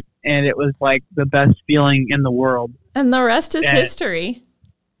me back, and it was like the best feeling in the world. And the rest is history.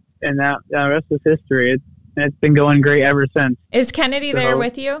 And that rest is history. It's been going great ever since. Is Kennedy there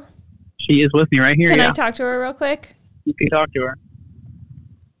with you? She is with me right here. Can I talk to her real quick? You can talk to her.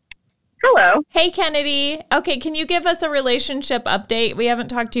 Hello. Hey, Kennedy. Okay, can you give us a relationship update? We haven't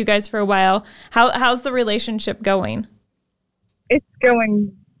talked to you guys for a while. How's the relationship going? It's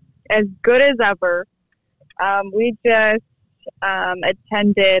going as good as ever. We just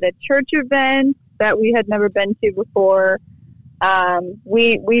attended a church event that we had never been to before.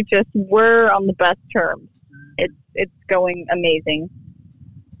 We just were on the best terms. It's going amazing.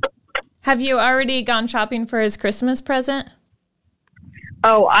 Have you already gone shopping for his Christmas present?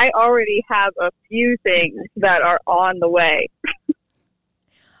 Oh, I already have a few things that are on the way.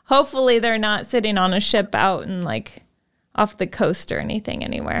 Hopefully they're not sitting on a ship out and like off the coast or anything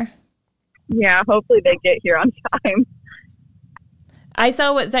anywhere. Yeah, hopefully they get here on time. I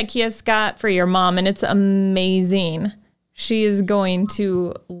saw what Zacchaeus got for your mom, and it's amazing. She is going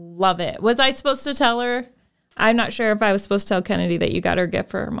to love it. Was I supposed to tell her? I'm not sure if I was supposed to tell Kennedy that you got her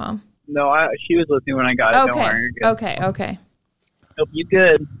gift for her mom. No, she was listening when I got it. Okay. Don't worry, you're good. Okay. Hope you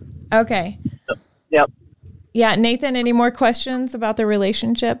good. Okay. Yep. Yeah, Nathan, any more questions about the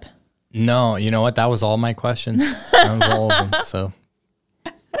relationship? No, you know what? That was all my questions. That was all of them. So.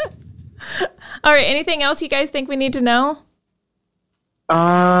 All right. Anything else you guys think we need to know?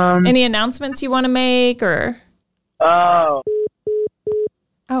 Any announcements you want to make or? Oh,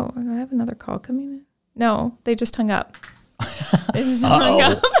 I have another call coming in. No, they just hung up. They just hung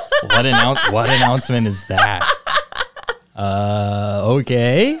up. What announcement is that?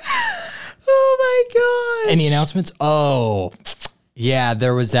 Okay. Oh my god. Any announcements? Oh, yeah,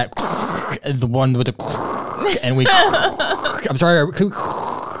 there was that the one with the and we. I'm sorry.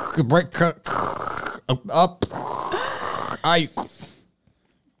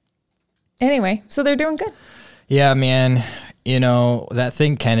 Anyway, so they're doing good. Yeah, man. You know that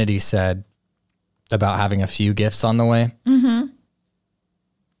thing Kennedy said about having a few gifts on the way. Mm-hmm.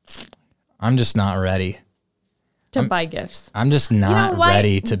 I'm just not ready. To buy gifts. I'm just not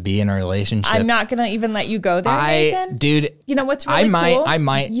ready to be in a relationship. I'm not going to even let you go there, Nathan. Dude. You know what's really cool? I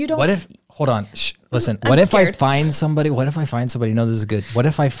might. You don't. What if, hold on. Listen, I'm what if scared. I find somebody, no, this is good. What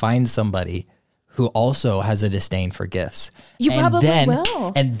if I find somebody who also has a disdain for gifts? You probably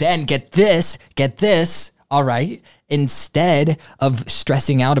will. And then get this, all right? Instead of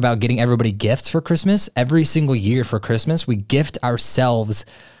stressing out about getting everybody gifts for Christmas, every single year for Christmas, we gift ourselves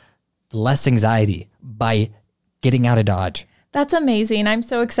less anxiety by getting out of Dodge. That's amazing. I'm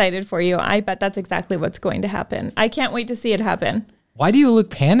so excited for you. I bet that's exactly what's going to happen. I can't wait to see it happen. Why do you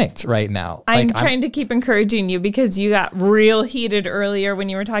look panicked right now? I'm trying to keep encouraging you because you got real heated earlier when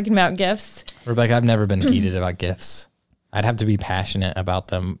you were talking about gifts. Rebecca, I've never been heated about gifts. I'd have to be passionate about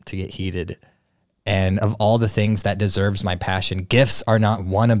them to get heated. And of all the things that deserves my passion, gifts are not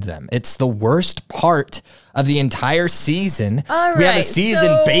one of them. It's the worst part of the entire season. All we have a right, season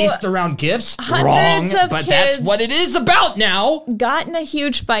so based around gifts. Wrong, hundreds of but that's kids what it is about now. Got in a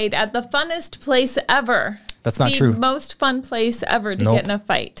huge fight at the funnest place ever. That's not true. The most fun place ever to get in a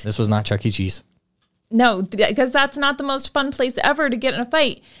fight. This was not Chuck E. Cheese. No, because that's not the most fun place ever to get in a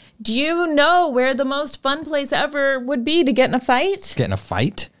fight. Do you know where the most fun place ever would be to get in a fight? Get in a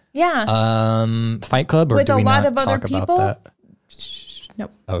fight? Yeah. Fight Club, or with do we a lot not of other talk people? about that?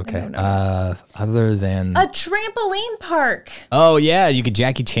 Nope. Okay. No. Other than a trampoline park. Oh yeah, you could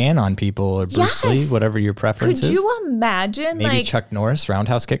Jackie Chan on people or Bruce Lee, whatever your preference is. Could you imagine? Maybe Chuck Norris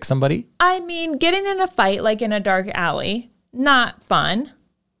roundhouse kick somebody. I mean, getting in a fight like in a dark alley, not fun.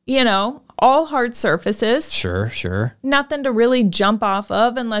 You know, all hard surfaces. Sure. Nothing to really jump off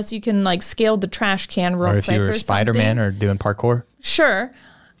of unless you can like scale the trash can real quick. Or if you were Spider-Man or doing parkour. Sure.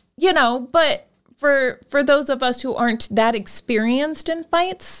 You know, but for those of us who aren't that experienced in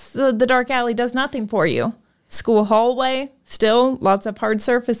fights, the dark alley does nothing for you. School hallway, still lots of hard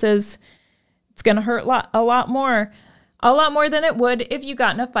surfaces. It's going to hurt a lot more than it would if you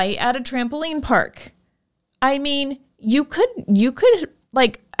got in a fight at a trampoline park. I mean, you could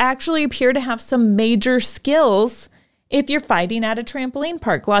like actually appear to have some major skills if you're fighting at a trampoline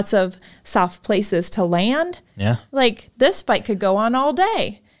park. Lots of soft places to land. Yeah. Like this fight could go on all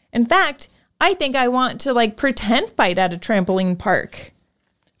day. In fact, I think I want to like pretend fight at a trampoline park.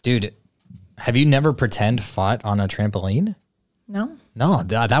 Dude, have you never pretend fought on a trampoline? No. No,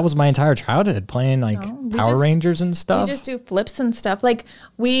 that was my entire childhood playing like Power Rangers and stuff. We just do flips and stuff. Like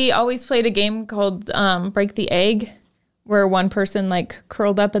we always played a game called Break the Egg, where one person like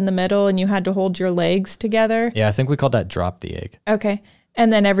curled up in the middle and you had to hold your legs together. Yeah, I think we called that Drop the Egg. Okay.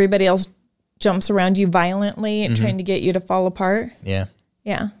 And then everybody else jumps around you violently and trying to get you to fall apart. Yeah.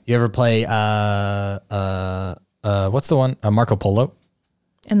 Yeah. You ever play what's the one? Marco Polo?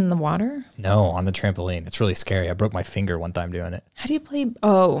 In the water? No, on the trampoline. It's really scary. I broke my finger one time doing it. How do you play?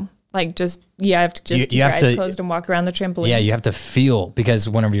 Oh, like just, I have to just keep your eyes closed and walk around the trampoline. Yeah, you have to feel, because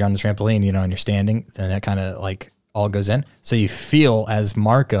whenever you're on the trampoline, you know, and you're standing, then that kind of like all goes in. So you feel as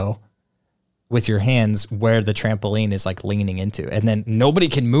Marco with your hands where the trampoline is like leaning into. And then nobody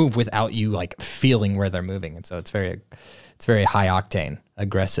can move without you like feeling where they're moving. And so it's very high octane,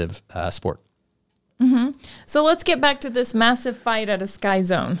 aggressive sport. Mm-hmm. So let's get back to this massive fight at a Sky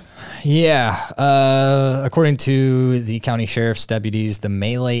Zone. Yeah. According to the county sheriff's deputies, the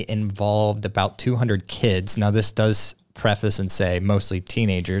melee involved about 200 kids. Now, this does preface and say mostly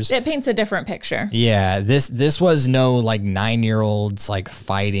teenagers. It paints a different picture. Yeah. This was no like 9-year-olds like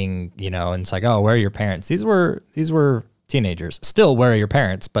fighting, you know, and it's like, oh, where are your parents? These were teenagers. Still, where are your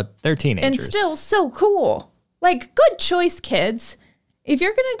parents? But they're teenagers. And still so cool. Like, good choice, kids. If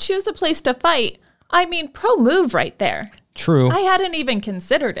you're going to choose a place to fight, I mean, pro move right there. True. I hadn't even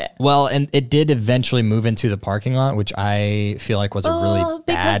considered it. Well, and it did eventually move into the parking lot, which I feel like was a really bad move.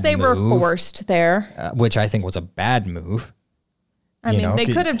 Because they were forced there. Which I think was a bad move. I mean, they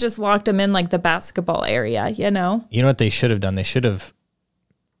could have just locked them in like the basketball area, you know? You know what they should have done? They should have,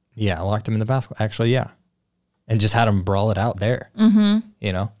 locked them in the basketball. Actually, yeah. And just had them brawl it out there. Mm-hmm.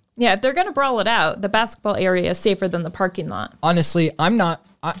 You know? Yeah, if they're going to brawl it out, the basketball area is safer than the parking lot. Honestly,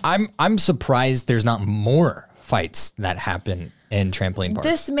 I'm surprised there's not more fights that happen in trampoline parks.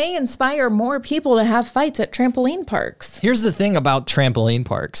 This may inspire more people to have fights at trampoline parks. Here's the thing about trampoline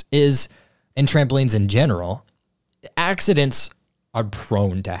parks and trampolines in general, accidents are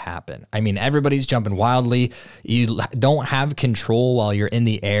prone to happen. I mean, everybody's jumping wildly. You don't have control while you're in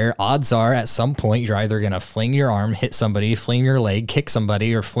the air. Odds are at some point you're either going to fling your arm, hit somebody, fling your leg, kick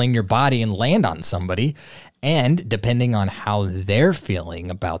somebody, or fling your body and land on somebody. And depending on how they're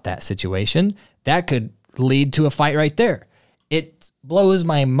feeling about that situation, that could lead to a fight right there. It blows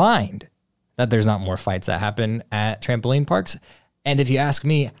my mind that there's not more fights that happen at trampoline parks. And if you ask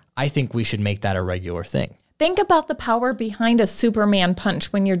me, I think we should make that a regular thing. Think about the power behind a Superman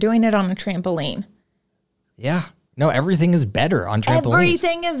punch when you're doing it on a trampoline. Yeah. No, everything is better on trampolines.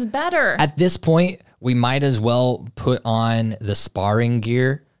 Everything is better. At this point, we might as well put on the sparring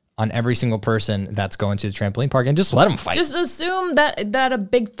gear on every single person that's going to the trampoline park and just let them fight. Just assume that a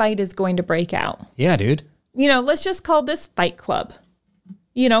big fight is going to break out. Yeah, dude. You know, let's just call this Fight Club.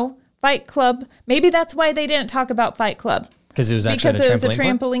 You know, Fight Club. Maybe that's why they didn't talk about Fight Club. Because it was actually a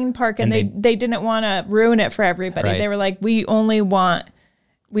trampoline park and they didn't want to ruin it for everybody. Right. They were like, we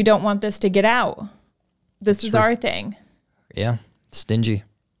don't want this to get out. This is our thing. Yeah. Stingy.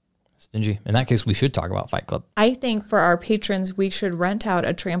 In that case, we should talk about Fight Club. I think for our patrons, we should rent out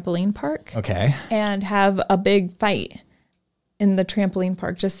a trampoline park. Okay. And have a big fight in the trampoline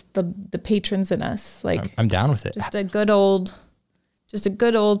park. Just the patrons and us. Like, I'm down with it. Just a good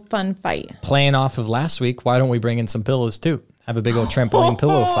old fun fight. Playing off of last week, why don't we bring in some pillows too? Have a big old trampoline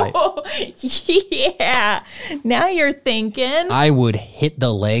pillow fight. Yeah. Now you're thinking. I would hit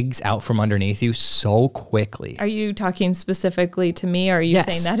the legs out from underneath you so quickly. Are you talking specifically to me, or are you Yes.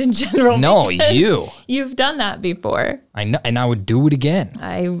 saying that in general? No, Because you. You've done that before. I know, and I would do it again.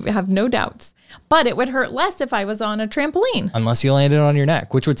 I have no doubts. But it would hurt less if I was on a trampoline. Unless you landed on your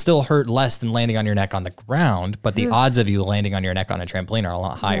neck, which would still hurt less than landing on your neck on the ground. But the odds of you landing on your neck on a trampoline are a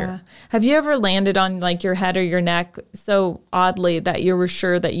lot higher. Yeah. Have you ever landed on like your head or your neck so oddly that you were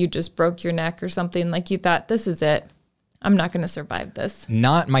sure that you just broke your neck or something? Like you thought, this is it. I'm not going to survive this.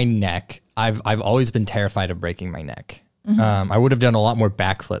 Not my neck. I've always been terrified of breaking my neck. Mm-hmm. I would have done a lot more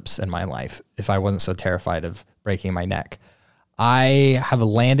backflips in my life if I wasn't so terrified of breaking my neck. I have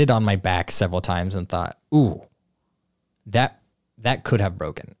landed on my back several times and thought, ooh, that could have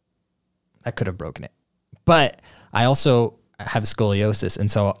broken. That could have broken it. But I also have scoliosis, and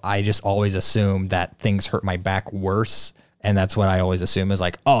so I just always assume that things hurt my back worse. And that's what I always assume is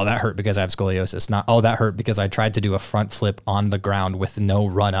like, oh, that hurt because I have scoliosis. Not, oh, that hurt because I tried to do a front flip on the ground with no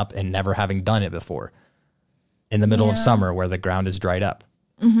run up and never having done it before in the middle of summer where the ground is dried up.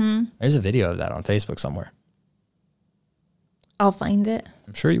 Mm-hmm. There's a video of that on Facebook somewhere. I'll find it.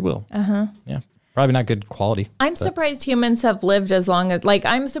 I'm sure you will. Uh-huh. Yeah. Probably not good quality. I'm surprised humans have lived as long as, like,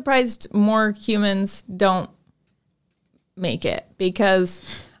 I'm surprised more humans don't make it because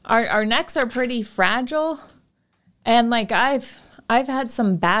our necks are pretty fragile. And like I've had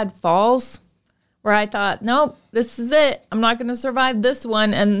some bad falls where I thought, nope, this is it. I'm not going to survive this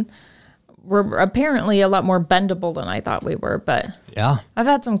one. And we're apparently a lot more bendable than I thought we were. But yeah, I've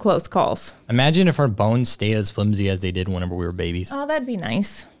had some close calls. Imagine if our bones stayed as flimsy as they did whenever we were babies. Oh, that'd be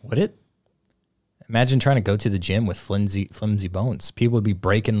nice. Would it? Imagine trying to go to the gym with flimsy bones. People would be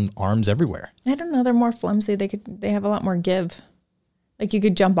breaking arms everywhere. I don't know. They're more flimsy. They have a lot more give. Like you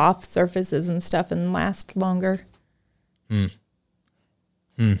could jump off surfaces and stuff and last longer.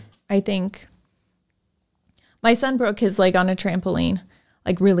 I think my son broke his leg on a trampoline,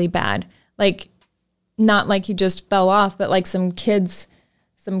 like really bad. Like not like he just fell off, but like some kids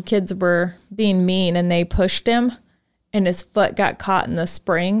were being mean and they pushed him and his foot got caught in the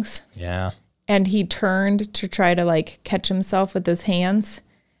springs. Yeah. And he turned to try to like catch himself with his hands,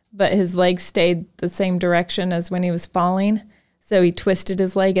 but his leg stayed the same direction as when he was falling. So he twisted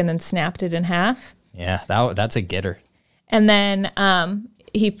his leg and then snapped it in half. Yeah, that's a getter. And then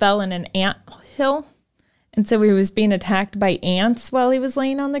he fell in an ant hill. And so he was being attacked by ants while he was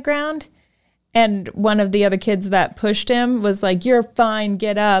laying on the ground. And one of the other kids that pushed him was like, "You're fine,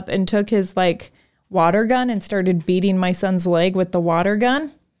 get up," and took his like water gun and started beating my son's leg with the water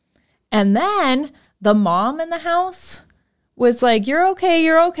gun. And then the mom in the house was like, you're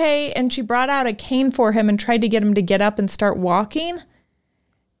okay. And she brought out a cane for him and tried to get him to get up and start walking.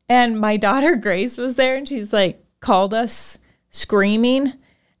 And my daughter Grace was there and she's like, called us screaming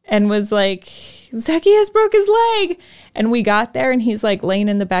and was like, Zacchaeus broke his leg. And we got there and he's like laying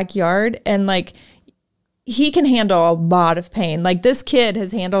in the backyard and like he can handle a lot of pain. Like this kid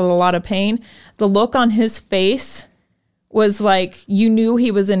has handled a lot of pain. The look on his face was like, you knew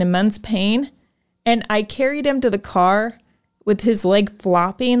he was in immense pain. And I carried him to the car with his leg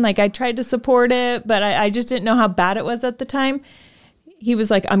flopping. Like I tried to support it, but I just didn't know how bad it was at the time. He was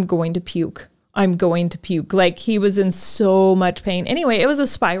like, I'm going to puke. Like he was in so much pain. Anyway, it was a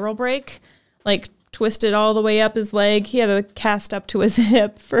spiral break, like twisted all the way up his leg. He had a cast up to his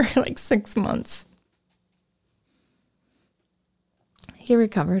hip for like 6 months. He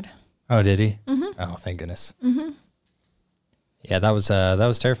recovered. Oh, did he? Mm-hmm. Oh, thank goodness. Mm-hmm. Yeah, that was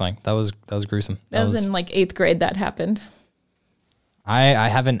terrifying. That was gruesome. That was in like 8th grade that happened. I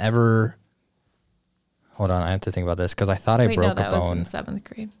haven't ever. Hold on, I have to think about this because I thought I broke a bone. That was in 7th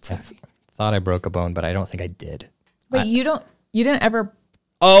grade. I thought I broke a bone, but I don't think I did. Wait, you didn't ever?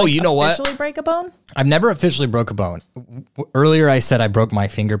 Oh, you know what? Officially break a bone? I've never officially broke a bone. Earlier, I said I broke my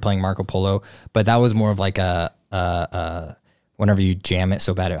finger playing Marco Polo, but that was more of like a whenever you jam it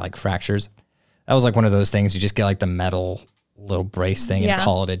so bad it like fractures. That was like one of those things. You just get like the metal little brace thing and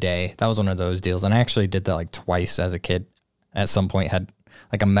call it a day. That was one of those deals. And I actually did that like twice as a kid. At some point had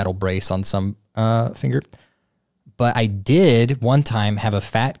like a metal brace on some finger. But I did one time have a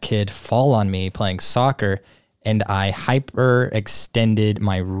fat kid fall on me playing soccer and I hyperextended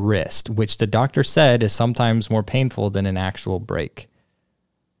my wrist, which the doctor said is sometimes more painful than an actual break.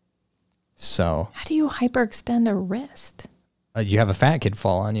 So how do you hyperextend a wrist? You have a fat kid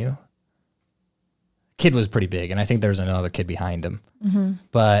fall on you. Kid was pretty big, and I think there's another kid behind him. Mm-hmm.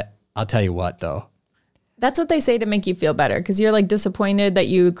 But I'll tell you what, though. That's what they say to make you feel better, because you're like disappointed that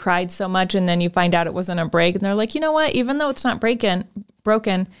you cried so much, and then you find out it wasn't a break, and they're like, you know what? Even though it's not broken,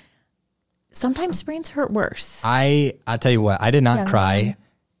 sometimes sprains hurt worse. I'll tell you what, I did not cry.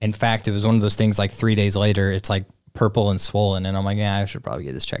 In fact, it was one of those things like 3 days later, it's like purple and swollen. And I'm like, yeah, I should probably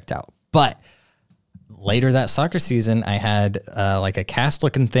get this checked out. But later that soccer season, I had like a cast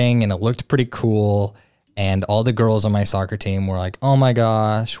looking thing and it looked pretty cool. And all the girls on my soccer team were like, oh my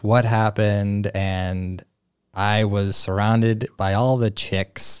gosh, what happened? And I was surrounded by all the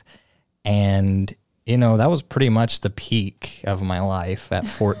chicks. And, you know, that was pretty much the peak of my life at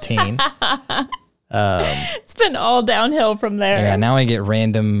 14. It's been all downhill from there. Yeah, now I get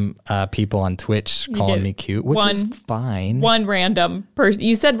random people on Twitch calling me cute, which is fine. One random person.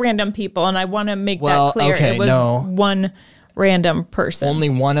 You said random people, and I want to make that clear. Okay, it was one random person. Only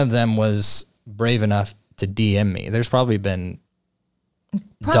one of them was brave enough to DM me. There's probably been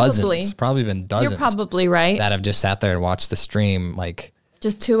dozens. Probably been dozens. You're probably right. That have just sat there and watched the stream, like...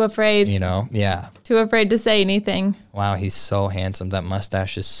 Just too afraid. You know, yeah. Too afraid to say anything. Wow, he's so handsome. That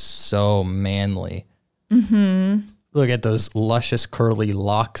mustache is so manly. Mm-hmm. Look at those luscious curly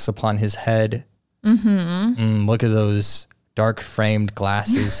locks upon his head. Mm-hmm. Look at those dark framed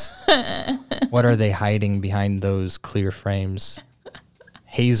glasses. What are they hiding behind those clear frames?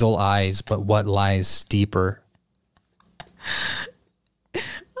 Hazel eyes, but what lies deeper?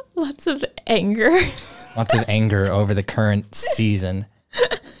 Lots of anger. Lots of anger over the current season.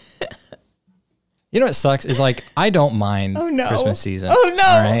 You know what sucks is like I don't mind Christmas season. Oh no!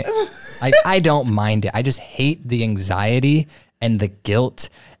 All right, I don't mind it. I just hate the anxiety and the guilt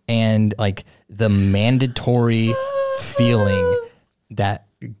and like the mandatory feeling that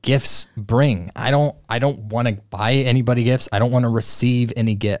gifts bring. I don't want to buy anybody gifts. I don't want to receive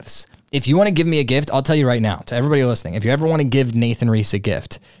any gifts. If you want to give me a gift, I'll tell you right now to everybody listening. If you ever want to give Nathan Reese a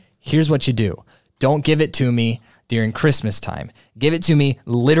gift, here's what you do. Don't give it to me during Christmas time. Give it to me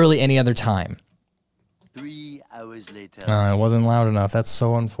literally any other time. 3 hours later. It wasn't loud enough. That's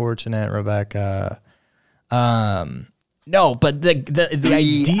so unfortunate, Rebecca. No, but the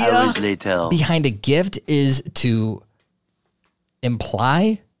idea behind a gift is to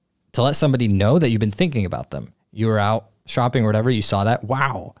imply, to let somebody know that you've been thinking about them. You were out shopping or whatever, you saw that.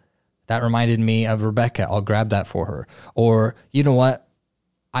 Wow, that reminded me of Rebecca. I'll grab that for her. Or, you know what?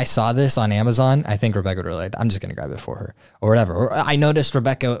 I saw this on Amazon. I think Rebecca would really like. I'm just going to grab it for her or whatever. Or I noticed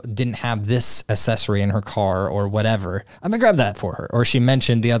Rebecca didn't have this accessory in her car or whatever. I'm going to grab that for her. Or she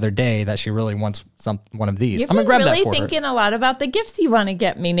mentioned the other day that she really wants one of these. I'm going to grab that for her. You've been really thinking a lot about the gifts you want to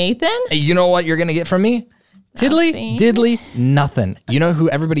get me, Nathan. Hey, you know what you're going to get from me? Tiddly, diddly, nothing. You know who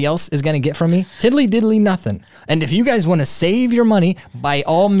everybody else is going to get from me? Tiddly, diddly, nothing. And if you guys want to save your money, by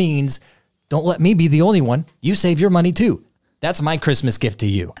all means, don't let me be the only one. You save your money too. That's my Christmas gift to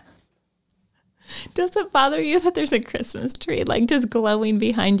you. Does it bother you that there's a Christmas tree like just glowing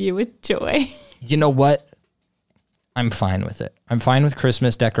behind you with joy? You know what? I'm fine with it. I'm fine with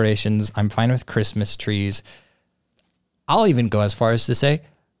Christmas decorations. I'm fine with Christmas trees. I'll even go as far as to say,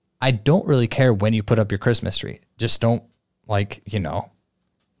 I don't really care when you put up your Christmas tree. Just don't,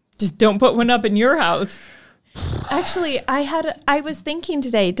 Just don't put one up in your house. Actually, I was thinking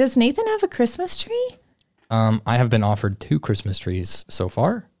today, does Nathan have a Christmas tree? I have been offered 2 Christmas trees so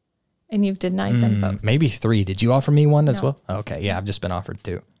far. And you've denied them both. Maybe 3. Did you offer me one as well? Okay, yeah, I've just been offered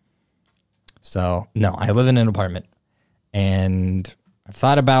 2. So, no, I live in an apartment. And I've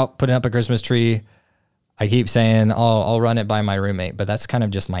thought about putting up a Christmas tree. I keep saying, I'll run it by my roommate, but that's kind of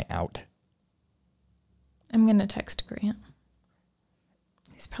just my out. I'm going to text Grant.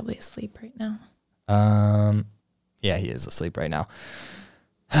 He's probably asleep right now. Yeah, he is asleep right now.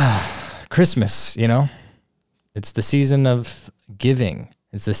 Christmas, it's the season of giving.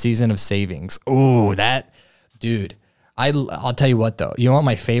 It's the season of savings. Oh, that, dude. I'll tell you what though. You know what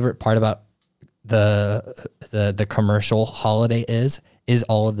my favorite part about the commercial holiday is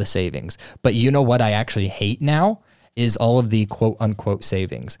all of the savings. But you know what I actually hate now is all of the quote unquote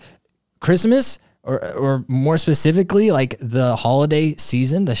savings. Christmas, or more specifically, like the holiday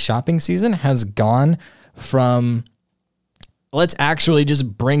season, the shopping season has gone from let's actually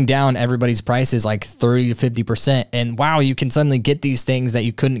just bring down everybody's prices like 30 to 50%. And wow, you can suddenly get these things that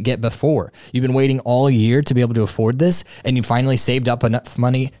you couldn't get before. You've been waiting all year to be able to afford this, and you finally saved up enough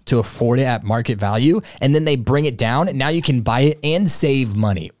money to afford it at market value. And then they bring it down, and now you can buy it and save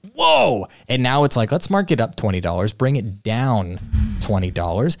money. Whoa. And now it's like, let's mark it up $20, bring it down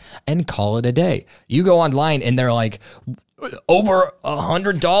 $20 and call it a day. You go online and they're like, over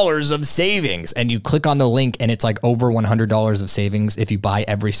 $100 of savings, and you click on the link and it's like over $100 of savings if you buy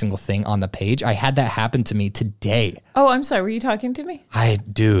every single thing on the page. I had that happen to me today. Oh, I'm sorry. Were you talking to me?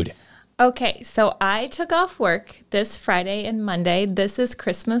 Dude. Okay, so I took off work this Friday and Monday. This is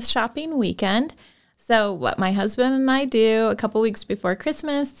Christmas shopping weekend. So what my husband and I do a couple weeks before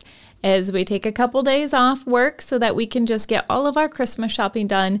Christmas is we take a couple days off work so that we can just get all of our Christmas shopping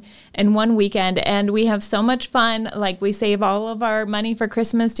done in one weekend. And we have so much fun. Like, we save all of our money for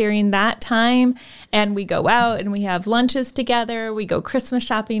Christmas during that time. And we go out and we have lunches together. We go Christmas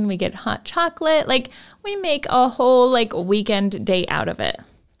shopping. We get hot chocolate. Like, we make a whole weekend day out of it.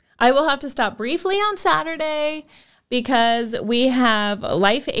 I will have to stop briefly on Saturday because we have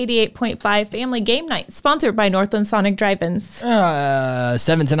Life 88.5 Family Game Night, sponsored by Northland Sonic Drive-Ins.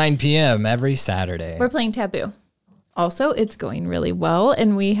 7 to 9 p.m. every Saturday. We're playing Taboo. Also, it's going really well.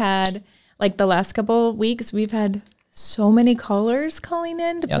 And we had, the last couple weeks, we've had so many callers calling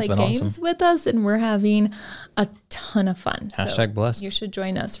in to play games with us. And we're having a ton of fun. # blessed. You should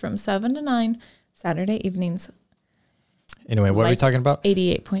join us from 7 to 9 Saturday evenings. Anyway, what are we talking about?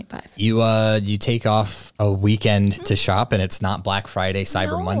 88.5. You take off a weekend to shop, and it's not Black Friday,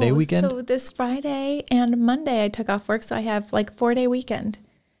 Cyber Monday weekend? So this Friday and Monday I took off work, so I have 4-day weekend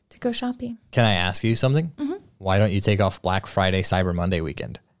to go shopping. Can I ask you something? Mm-hmm. Why don't you take off Black Friday, Cyber Monday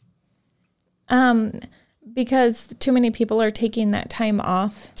weekend? Because too many people are taking that time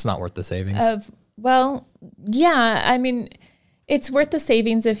off. It's not worth the savings. Yeah. I mean, it's worth the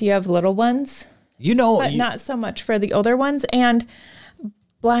savings if you have little ones. But not so much for the older ones. And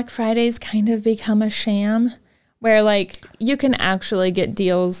Black Friday's kind of become a sham where you can actually get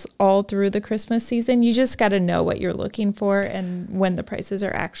deals all through the Christmas season. You just got to know what you're looking for and when the prices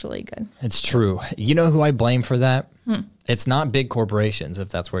are actually good. It's true. You know who I blame for that? It's not big corporations, if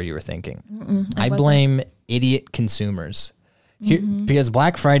that's where you were thinking. I blame idiot consumers. Because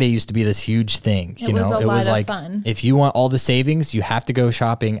Black Friday used to be this huge thing. It was a lot of fun. If you want all the savings, you have to go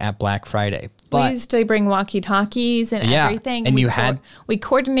shopping at Black Friday. But we used to bring walkie-talkies and everything. And we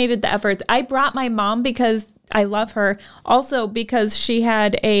coordinated the efforts. I brought my mom because I love her. Also because she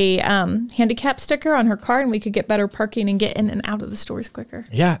had a handicap sticker on her car and we could get better parking and get in and out of the stores quicker.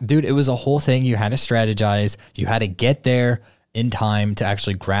 Yeah, dude, it was a whole thing. You had to strategize. You had to get there in time to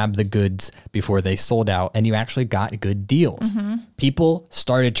actually grab the goods before they sold out, and you actually got good deals. People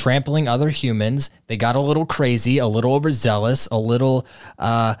started trampling other humans. They got a little crazy, a little overzealous, a little,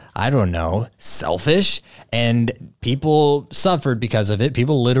 selfish, and people suffered because of it.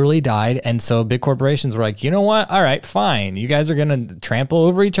 People literally died, and so big corporations were like, you know what? All right, fine. You guys are going to trample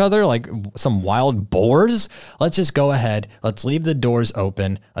over each other like some wild boars? Let's just go ahead. Let's leave the doors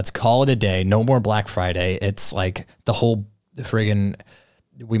open. Let's call it a day. No more Black Friday. It's like the whole friggin',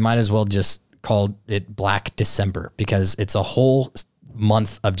 we might as well just call it Black December because it's a whole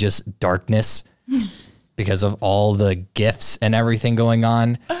month of just darkness because of all the gifts and everything going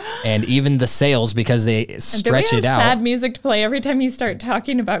on, and even the sales because they stretch it out. Sad music to play every time you start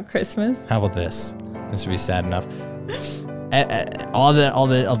talking about Christmas. How about this? This would be sad enough. All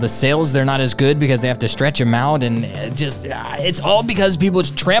the sales, they're not as good because they have to stretch them out, and it's all because people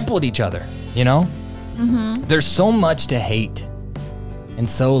just trampled each other, you know? There's so much to hate in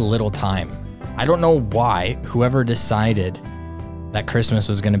so little time. I don't know why whoever decided that Christmas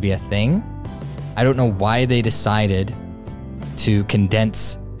was going to be a thing. I don't know why they decided to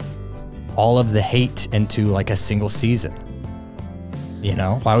condense all of the hate into a single season. You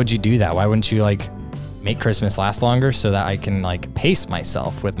know, why would you do that? Why wouldn't you make Christmas last longer so that I can pace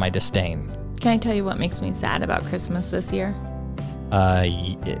myself with my disdain? Can I tell you what makes me sad about Christmas this year?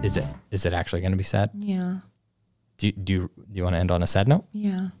 Is it actually going to be sad? Yeah. Do you want to end on a sad note?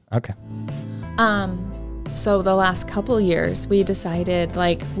 Yeah. Okay. So the last couple years, we decided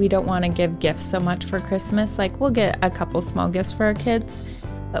we don't want to give gifts so much for Christmas. We'll get a couple small gifts for our kids,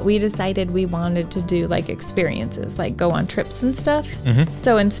 but we decided we wanted to do experiences, go on trips and stuff.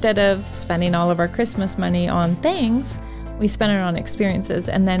 So instead of spending all of our Christmas money on things, we spend it on experiences,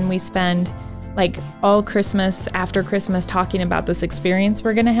 and then we spend all Christmas, after Christmas, talking about this experience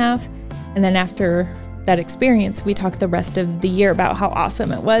we're going to have. And then after that experience, we talk the rest of the year about how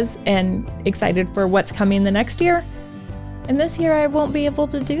awesome it was and excited for what's coming the next year. And this year I won't be able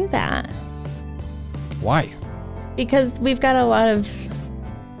to do that. Why? Because we've got a lot of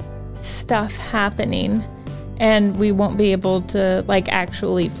stuff happening and we won't be able to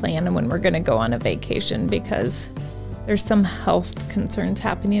actually plan when we're going to go on a vacation because there's some health concerns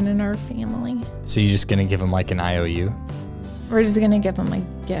happening in our family. So you're just going to give them an IOU? We're just going to give them a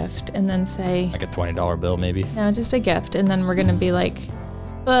gift and then say... a $20 bill maybe? No, just a gift. And then we're going to be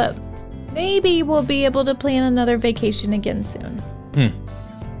but maybe we'll be able to plan another vacation again soon.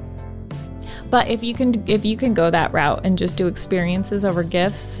 But if you can go that route and just do experiences over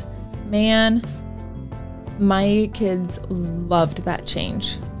gifts, man, my kids loved that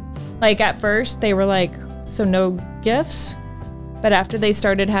change. At first they were so no gifts? But after they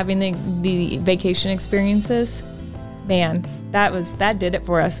started having the vacation experiences, man, that did it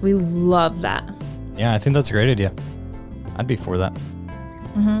for us. We love that. Yeah, I think that's a great idea. I'd be for that.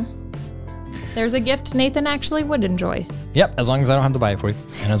 Mm-hmm. There's a gift Nathan actually would enjoy. Yep, as long as I don't have to buy it for you.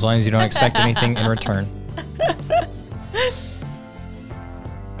 And as long as you don't expect anything in return.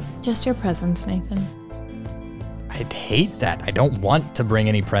 Just your presents, Nathan. I'd hate that. I don't want to bring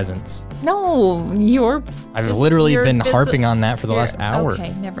any presents. No, I've literally been harping on that for the last hour.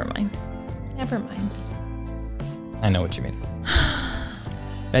 Okay, never mind. I know what you mean.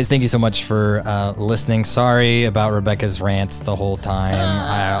 Guys, thank you so much for listening. Sorry about Rebecca's rants the whole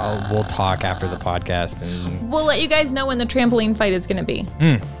time. We'll talk after the podcast. And we'll let you guys know when the trampoline fight is going to be.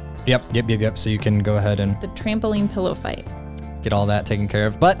 Yep. So you can go ahead and... The trampoline pillow fight. Get all that taken care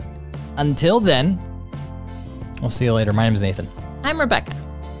of. But until then, we'll see you later. My name is Nathan. I'm Rebecca.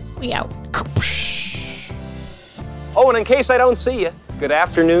 We out. Oh, and in case I don't see you, good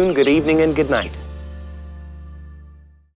afternoon, good evening, and good night.